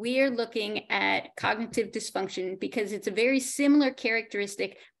 We are looking at cognitive dysfunction because it's a very similar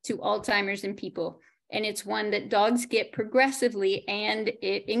characteristic to Alzheimer's in people. And it's one that dogs get progressively, and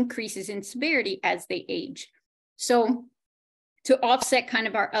it increases in severity as they age. So to offset kind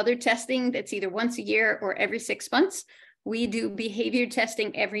of our other testing that's either once a year or every 6 months, we do behavior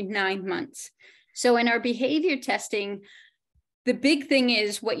testing every 9 months. So in our behavior testing, the big thing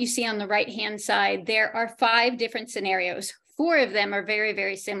is what you see on the right-hand side. There are 5 different scenarios. 4 of them are very,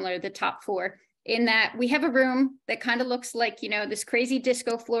 very similar, the top 4, in that we have a room that kind of looks like, you know, this crazy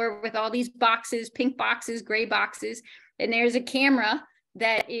disco floor with all these boxes, pink boxes, gray boxes, and there's a camera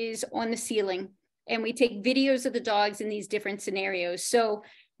that is on the ceiling. And we take videos of the dogs in these different scenarios. So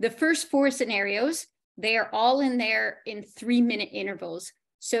the first 4 scenarios, they are all in there in 3-minute intervals.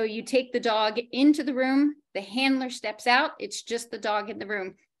 So you take the dog into the room, the handler steps out, it's just the dog in the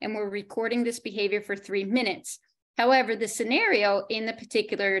room, and we're recording this behavior for 3 minutes. However, the scenario in the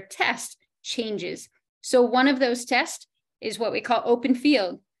particular test changes. So one of those tests is what we call open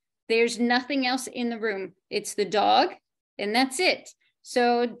field. There's nothing else in the room. It's the dog, and that's it.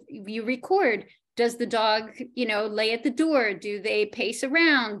 So you record. Does the dog, you know, lay at the door? Do they pace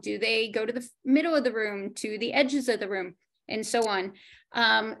around? Do they go to the middle of the room, to the edges of the room, and so on?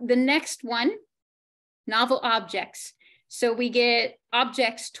 The next one, novel objects. So we get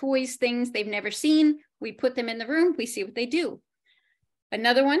objects, toys, things they've never seen. We put them in the room. We see what they do.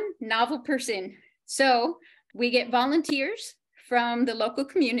 Another one, novel person. So we get volunteers from the local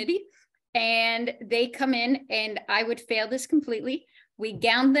community, and they come in, and I would fail this completely. We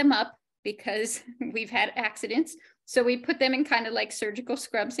gown them up because we've had accidents. So we put them in kind of like surgical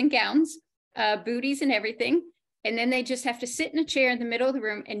scrubs and gowns, booties and everything. And then they just have to sit in a chair in the middle of the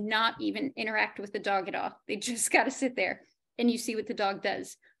room and not even interact with the dog at all. They just got to sit there, and you see what the dog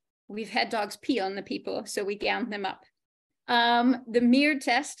does. We've had dogs pee on the people, so we gown them up. The mirror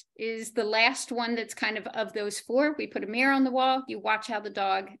test is the last one that's kind of those 4. We put a mirror on the wall. You watch how the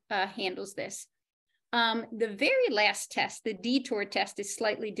dog handles this. The very last test, the detour test, is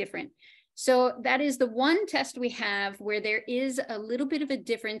slightly different. So that is the one test we have where there is a little bit of a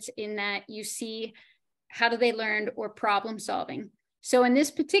difference in that you see how do they learn or problem solving. So in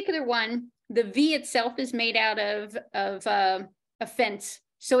this particular one, the V itself is made out of a fence.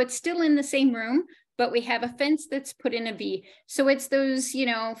 So it's still in the same room, but we have a fence that's put in a V. So it's those, you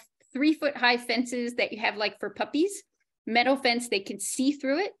know, 3-foot high fences that you have like for puppies, metal fence, they can see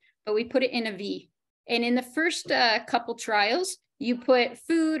through it, but we put it in a V. And in the first couple trials, you put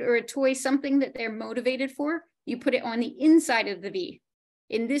food or a toy, something that they're motivated for, you put it on the inside of the V.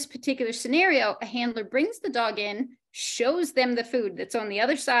 In this particular scenario, a handler brings the dog in, shows them the food that's on the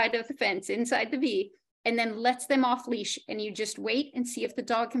other side of the fence inside the V, and then lets them off leash. And you just wait and see if the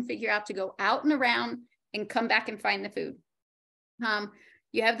dog can figure out to go out and around and come back and find the food.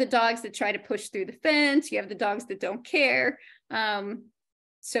 You have the dogs that try to push through the fence. You have the dogs that don't care.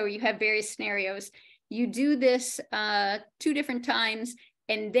 So you have various scenarios. You do this 2 different times,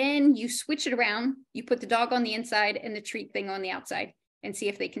 and then you switch it around. You put the dog on the inside and the treat thing on the outside and see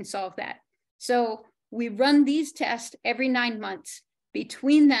if they can solve that. So we run these tests every 9 months.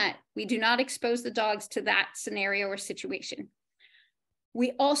 Between that, we do not expose the dogs to that scenario or situation.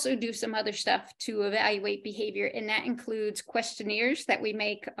 We also do some other stuff to evaluate behavior, and that includes questionnaires that we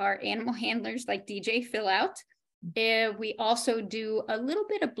make our animal handlers like DJ fill out. We also do a little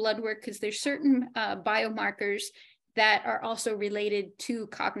bit of blood work because there's certain biomarkers that are also related to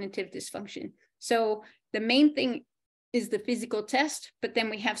cognitive dysfunction. So the main thing is the physical test, but then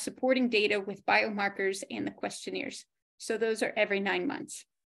we have supporting data with biomarkers and the questionnaires. So those are every 9 months.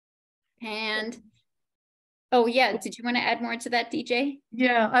 And, oh yeah, did you want to add more to that, DJ?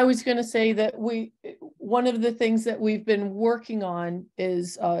 Yeah, I was going to say that one of the things that we've been working on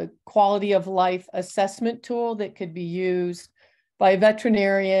is a quality of life assessment tool that could be used by a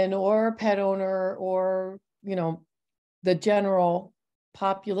veterinarian or a pet owner or, you know, the general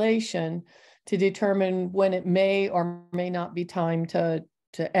population to determine when it may or may not be time to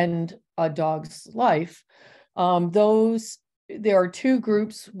end a dog's life. There are 2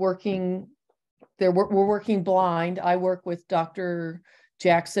 groups working there. We're working blind. I work with Dr.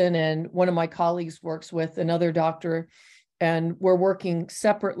 Jackson, and one of my colleagues works with another doctor, and we're working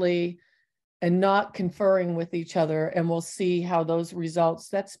separately and not conferring with each other. And we'll see how those results,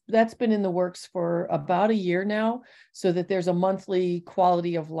 that's been in the works for about a year now, so that there's a monthly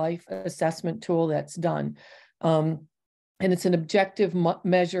quality of life assessment tool that's done. And it's an objective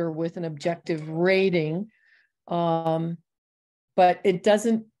measure with an objective rating. But it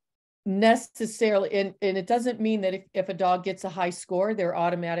doesn't necessarily, and it doesn't mean that if a dog gets a high score, they're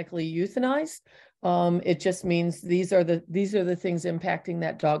automatically euthanized. It just means these are the things impacting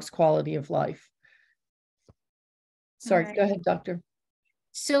that dog's quality of life. Sorry, right. Go ahead, doctor.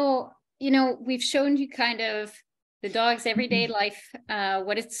 So, you know, we've shown you kind of the dog's everyday life,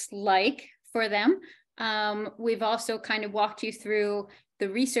 what it's like for them. We've also kind of walked you through the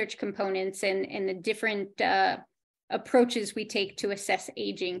research components and the different approaches we take to assess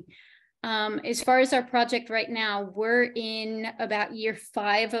aging. As far as our project right now, we're in about year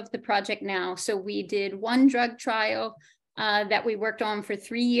 5 of the project now. So we did one drug trial that we worked on for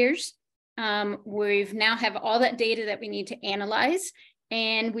 3 years. We've now have all that data that we need to analyze.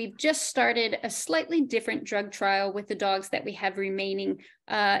 And we've just started a slightly different drug trial with the dogs that we have remaining.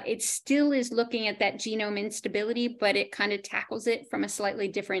 It still is looking at that genome instability, but it kind of tackles it from a slightly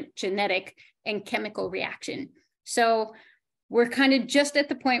different genetic and chemical reaction. So we're kind of just at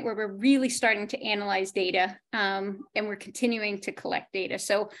the point where we're really starting to analyze data, and we're continuing to collect data.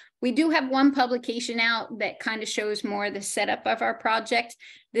 So we do have one publication out that kind of shows more the setup of our project.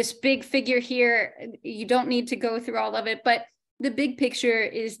 This big figure here, you don't need to go through all of it, but the big picture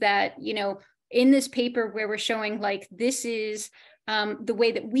is that, you know, in this paper where we're showing like this is the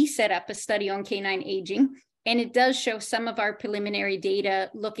way that we set up a study on canine aging, and it does show some of our preliminary data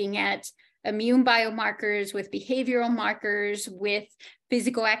looking at immune biomarkers with behavioral markers with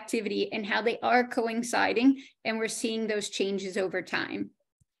physical activity and how they are coinciding, and we're seeing those changes over time.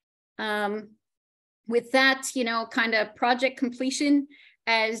 With that, you know, kind of project completion,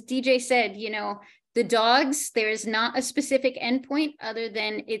 as DJ said, you know, the dogs, there is not a specific endpoint other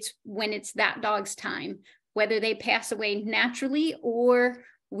than it's when it's that dog's time, whether they pass away naturally or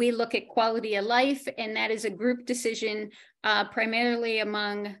we look at quality of life, and that is a group decision primarily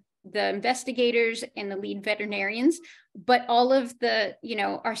among the investigators and the lead veterinarians, but all of the, you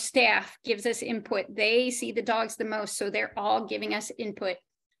know, our staff gives us input. They see the dogs the most, so they're all giving us input.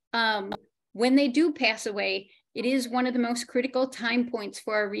 When they do pass away, it is one of the most critical time points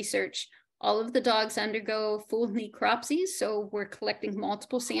for our research. All of the dogs undergo full necropsies, so we're collecting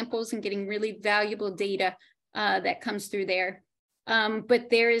multiple samples and getting really valuable data that comes through there. But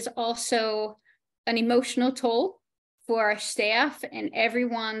there is also an emotional toll for our staff and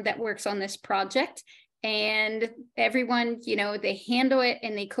everyone that works on this project. And everyone, you know, they handle it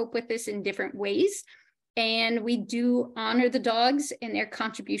and they cope with this in different ways. And we do honor the dogs and their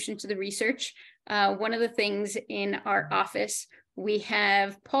contribution to the research. One of the things in our office, we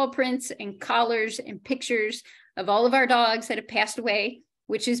have paw prints and collars and pictures of all of our dogs that have passed away,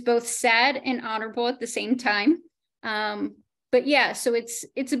 which is both sad and honorable at the same time. But yeah, so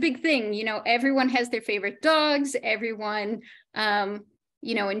it's a big thing. You know, everyone has their favorite dogs. Everyone,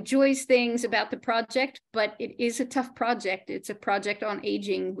 you know, enjoys things about the project, but it is a tough project. It's a project on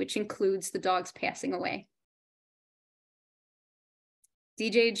aging, which includes the dogs passing away.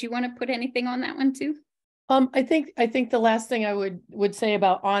 DJ, do you want to put anything on that one too? I think the last thing I would say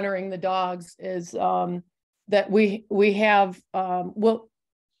about honoring the dogs is that we have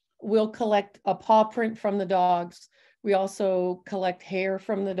we'll collect a paw print from the dogs. We also collect hair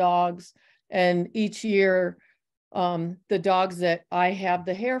from the dogs, and each year the dogs that I have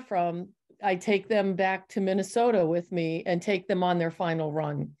the hair from, I take them back to Minnesota with me and take them on their final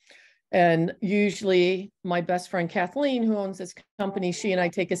run. And usually my best friend Kathleen, who owns this company, she and I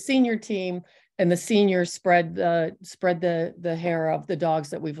take a senior team, and the seniors spread the hair of the dogs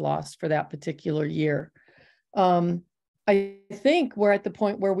that we've lost for that particular year. I think we're at the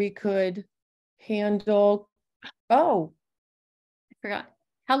point where we could handle. Oh, I forgot.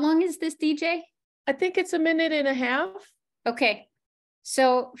 How long is this, DJ? I think it's 1.5 minutes. Okay.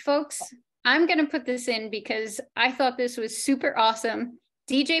 So folks, I'm going to put this in because I thought this was super awesome.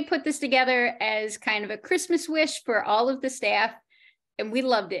 DJ put this together as kind of a Christmas wish for all of the staff, and we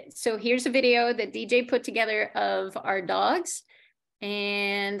loved it. So here's a video that DJ put together of our dogs,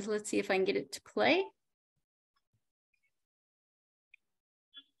 and let's see if I can get it to play.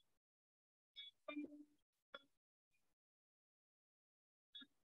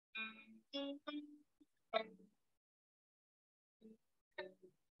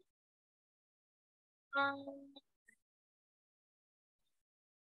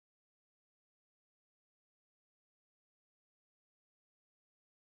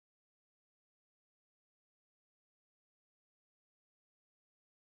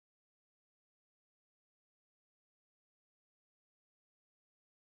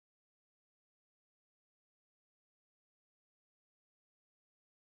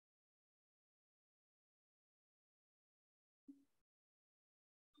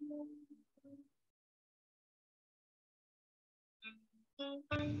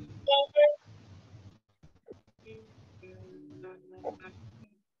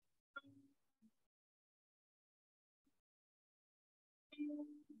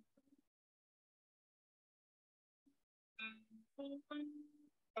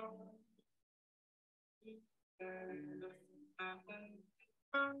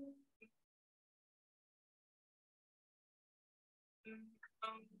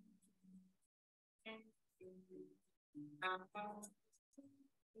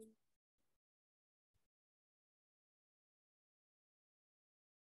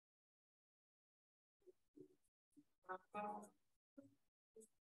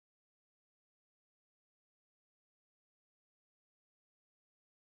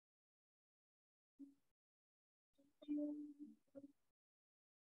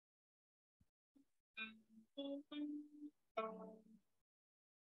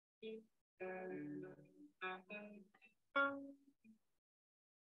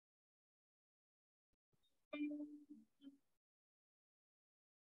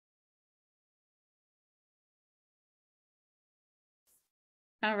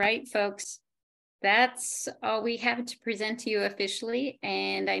 All right, folks, that's all we have to present to you officially.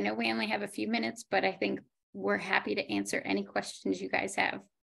 And I know we only have a few minutes, but I think we're happy to answer any questions you guys have.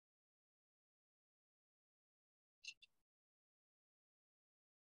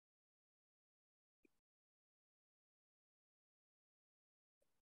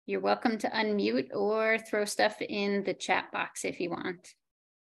 You're welcome to unmute or throw stuff in the chat box if you want.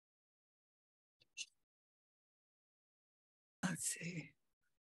 Let's see.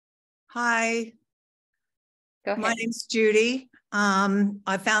 Hi, Go ahead. my name's Judy.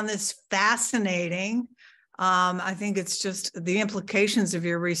 I found this fascinating. I think it's just the implications of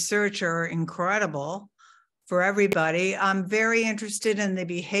your research are incredible for everybody. I'm very interested in the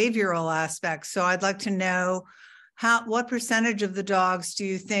behavioral aspects. So I'd like to know what percentage of the dogs do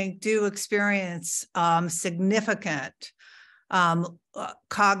you think do experience significant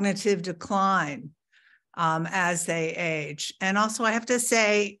cognitive decline as they age? And also I have to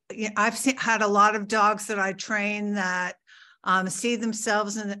say, I've had a lot of dogs that I train that see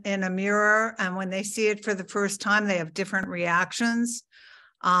themselves in a mirror, and when they see it for the first time, they have different reactions.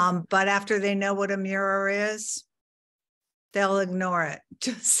 But after they know what a mirror is, they'll ignore it.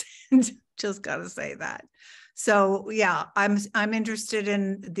 Just got to say that. So yeah, I'm interested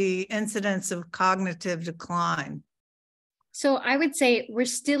in the incidence of cognitive decline. So I would say we're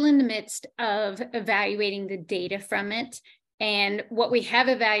still in the midst of evaluating the data from it. And what we have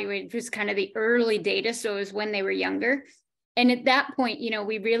evaluated was kind of the early data. So it was when they were younger. And at that point,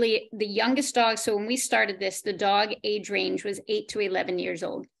 the youngest dog, so when we started this, the dog age range was 8 to 11 years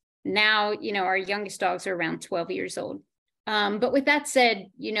old. Now, our youngest dogs are around 12 years old. But with that said,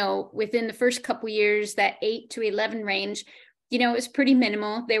 within the first couple of years, that 8 to 11 range, it was pretty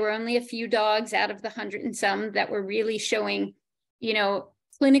minimal. There were only a few dogs out of the 100 and some that were really showing,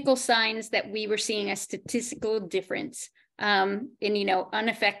 clinical signs that we were seeing a statistical difference in,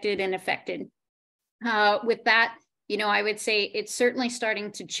 unaffected and affected. With that, I would say it's certainly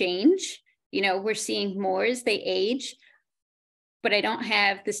starting to change. We're seeing more as they age, but I don't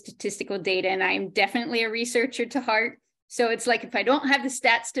have the statistical data, and I'm definitely a researcher to heart. So it's like, if I don't have the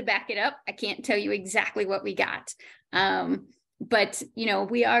stats to back it up, I can't tell you exactly what we got. But,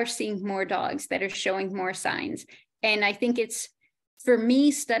 we are seeing more dogs that are showing more signs. And I think for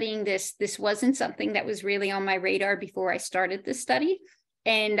me studying this wasn't something that was really on my radar before I started this study.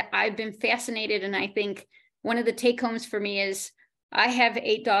 And I've been fascinated. And I think one of the take homes for me is I have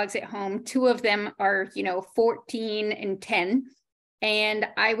 8 dogs at home. 2 of them are, 14 and 10. And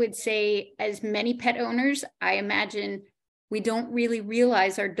I would say, as many pet owners, I imagine we don't really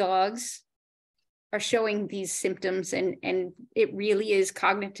realize our dogs are showing these symptoms, and it really is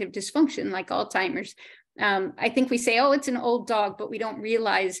cognitive dysfunction like Alzheimer's. I think we say, oh, it's an old dog, but we don't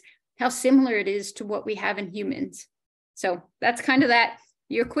realize how similar it is to what we have in humans. So that's kind of that.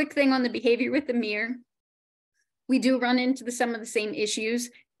 Your quick thing on the behavior with the mirror. We do run into some of the same issues.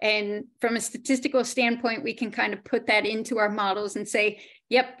 And from a statistical standpoint, we can kind of put that into our models and say,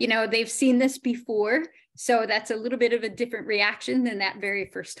 yep, they've seen this before. So that's a little bit of a different reaction than that very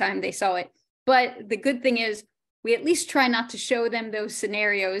first time they saw it. But the good thing is we at least try not to show them those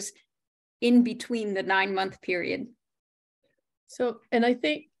scenarios in between the 9-month period. So, and I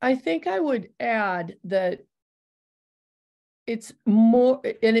think I would add that it's more,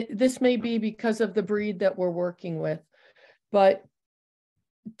 and this may be because of the breed that we're working with, but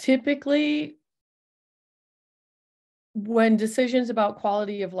typically when decisions about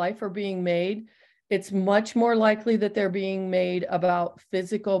quality of life are being made, it's much more likely that they're being made about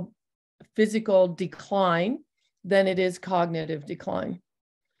physical decline than it is cognitive decline.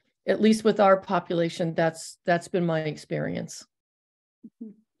 At least with our population, that's been my experience.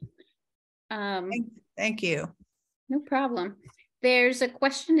 Thank you. No problem. There's a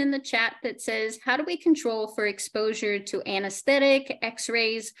question in the chat that says, how do we control for exposure to anesthetic,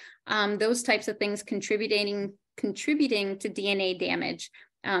 x-rays, those types of things contributing to DNA damage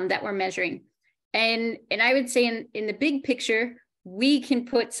that we're measuring? And I would say in the big picture, we can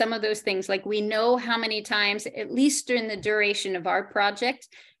put some of those things, like we know how many times, at least during the duration of our project,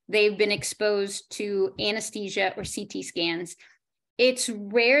 they've been exposed to anesthesia or CT scans. It's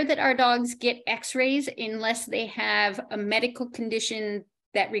rare that our dogs get x-rays unless they have a medical condition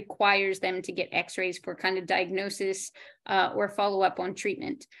that requires them to get x-rays for kind of diagnosis or follow-up on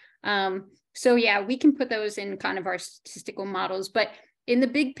treatment. So yeah, we can put those in kind of our statistical models, but in the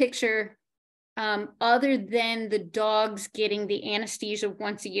big picture, other than the dogs getting the anesthesia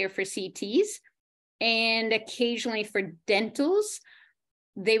once a year for CTs and occasionally for dentals,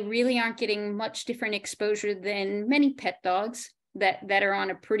 they really aren't getting much different exposure than many pet dogs that are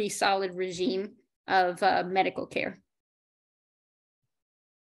on a pretty solid regime of medical care.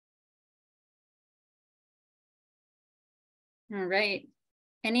 All right.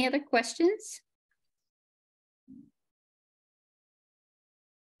 Any other questions?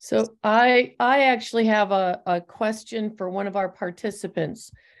 So I actually have a question for one of our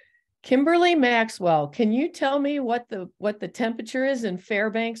participants. Kimberly Maxwell, can you tell me what the temperature is in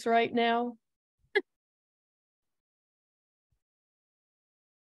Fairbanks right now?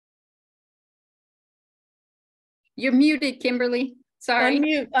 You're muted, Kimberly. Sorry.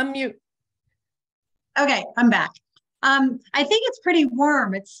 Unmute. Okay, I'm back. I think it's pretty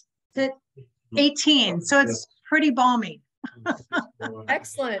warm. It's at 18, so it's pretty balmy.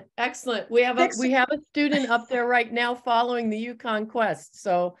 Excellent. We have a student up there right now following the Yukon Quest.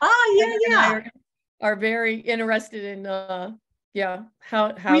 So yeah. Are very interested in how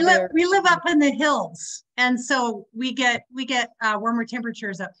we live up in the hills, and so we get warmer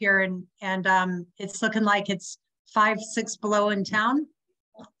temperatures up here, and it's looking like it's 5-6 below in town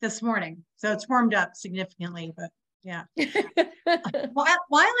this morning, so it's warmed up significantly. But yeah. While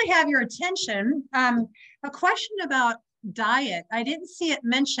I have your attention, a question about diet. I didn't see it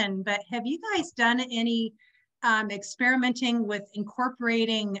mentioned, but have you guys done any experimenting with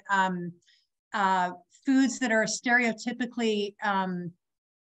incorporating foods that are stereotypically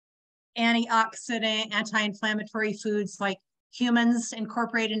antioxidant, anti-inflammatory foods, like humans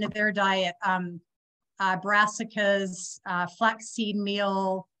incorporate into their diet, brassicas, flaxseed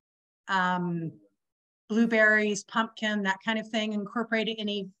meal, blueberries, pumpkin, that kind of thing? Incorporated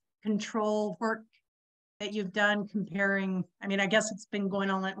any control work that you've done comparing? I mean, I guess it's been going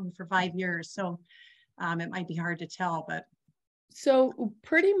on for 5 years, so it might be hard to tell, but. So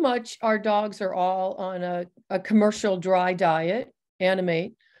pretty much our dogs are all on a commercial dry diet,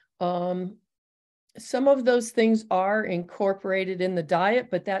 animate. Some of those things are incorporated in the diet,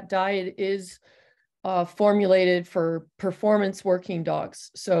 but that diet is formulated for performance working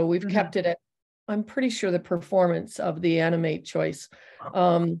dogs. So we've kept it at, I'm pretty sure, the performance of the animate choice.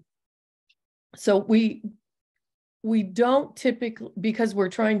 So we don't typically, because we're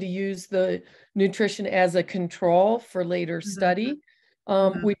trying to use the nutrition as a control for later study,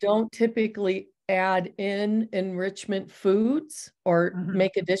 we don't typically add in enrichment foods or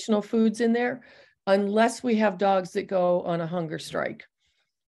make additional foods in there unless we have dogs that go on a hunger strike.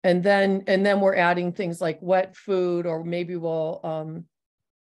 And then we're adding things like wet food, or maybe we'll,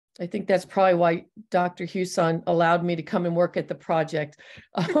 I think that's probably why Dr. Husan allowed me to come and work at the project.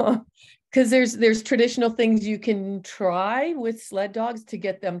 Because there's traditional things you can try with sled dogs to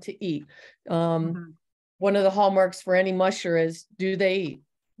get them to eat. One of the hallmarks for any musher is, do they eat?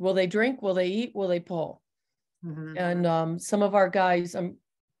 Will they drink? Will they eat? Will they pull? And some of our guys,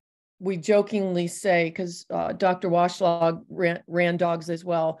 we jokingly say, because Dr. Washlog ran dogs as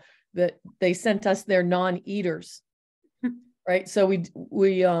well, that they sent us their non-eaters, right? So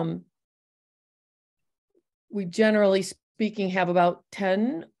we generally speaking have about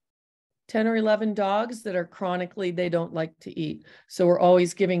 10 or 11 dogs that are chronically, they don't like to eat. So we're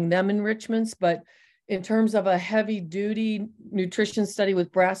always giving them enrichments. But in terms of a heavy duty nutrition study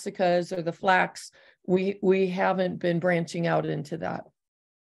with brassicas or the flax, we haven't been branching out into that.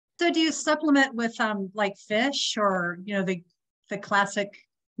 So do you supplement with like fish, or, you know, the classic?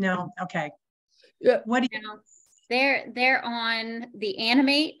 No. Okay. Yeah. What do you? They're on the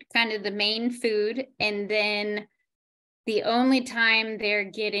animate, kind of the main food, and then the only time they're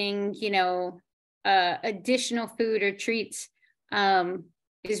getting, you know, additional food or treats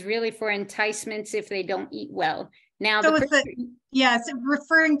is really for enticements if they don't eat well. Now, so it's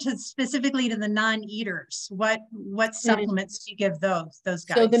referring to specifically to the non-eaters. What supplements do you give those guys?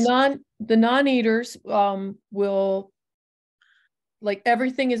 So the non-eaters will, like,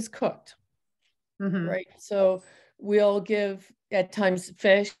 everything is cooked, right? So we'll give at times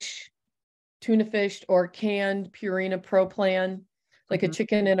fish, tuna fish, or canned Purina Pro Plan, like a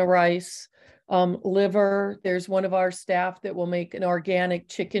chicken and a rice. Liver, there's one of our staff that will make an organic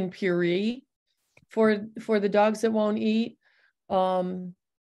chicken puree for the dogs that won't eat. I'm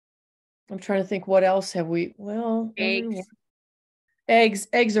trying to think, what else have we? Well, eggs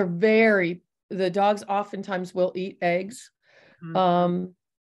are the dogs oftentimes will eat eggs.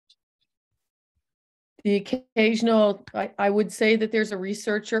 The occasional, I would say that there's a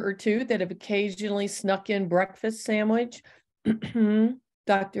researcher or two that have occasionally snuck in breakfast sandwich.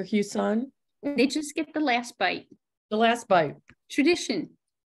 Dr. Husan. They just get the last bite. The last bite. Tradition.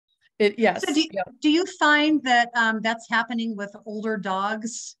 Yes. So do you find that that's happening with older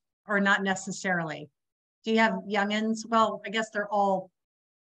dogs, or not necessarily? Do you have youngins? Well, I guess they're all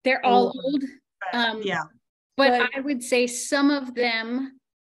old. Yeah. But I would say some of them,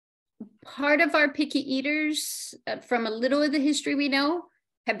 part of our picky eaters, from a little of the history we know,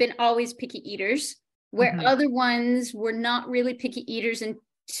 have been always picky eaters, where other ones were not really picky eaters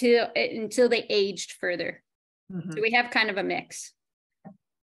until they aged further. So we have kind of a mix.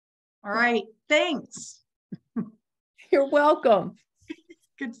 All right, thanks. You're welcome.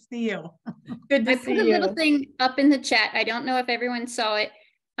 Good to see you. Good to see you. I put a little thing up in the chat. I don't know if everyone saw it.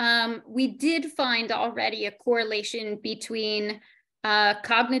 We did find already a correlation between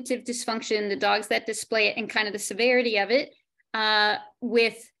cognitive dysfunction, the dogs that display it, and kind of the severity of it,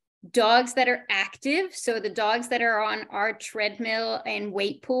 with dogs that are active. So the dogs that are on our treadmill and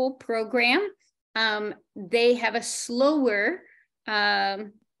weight pool program, they have a slower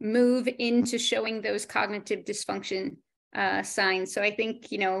move into showing those cognitive dysfunction signs. So I think,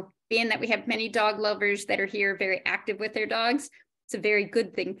 being that we have many dog lovers that are here very active with their dogs, it's a very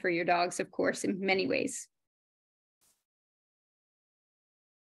good thing for your dogs, of course, in many ways.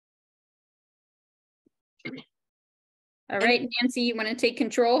 All right, Nancy, you want to take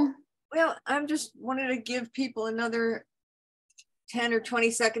control? Well, I'm just wanted to give people another 10 or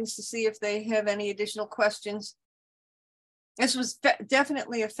 20 seconds to see if they have any additional questions. This was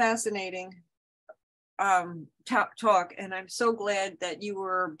definitely a fascinating talk, and I'm so glad that you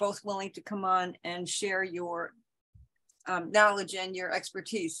were both willing to come on and share your knowledge and your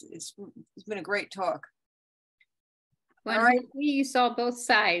expertise. It's been a great talk. Well, all right, you saw both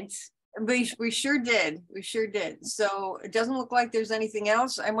sides. We sure did. We sure did. So it doesn't look like there's anything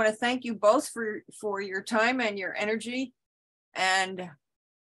else. I want to thank you both for your time and your energy, and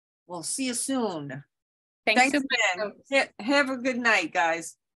we'll see you soon. Thanks so again. Have a good night,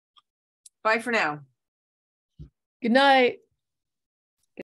 guys. Bye for now. Good night.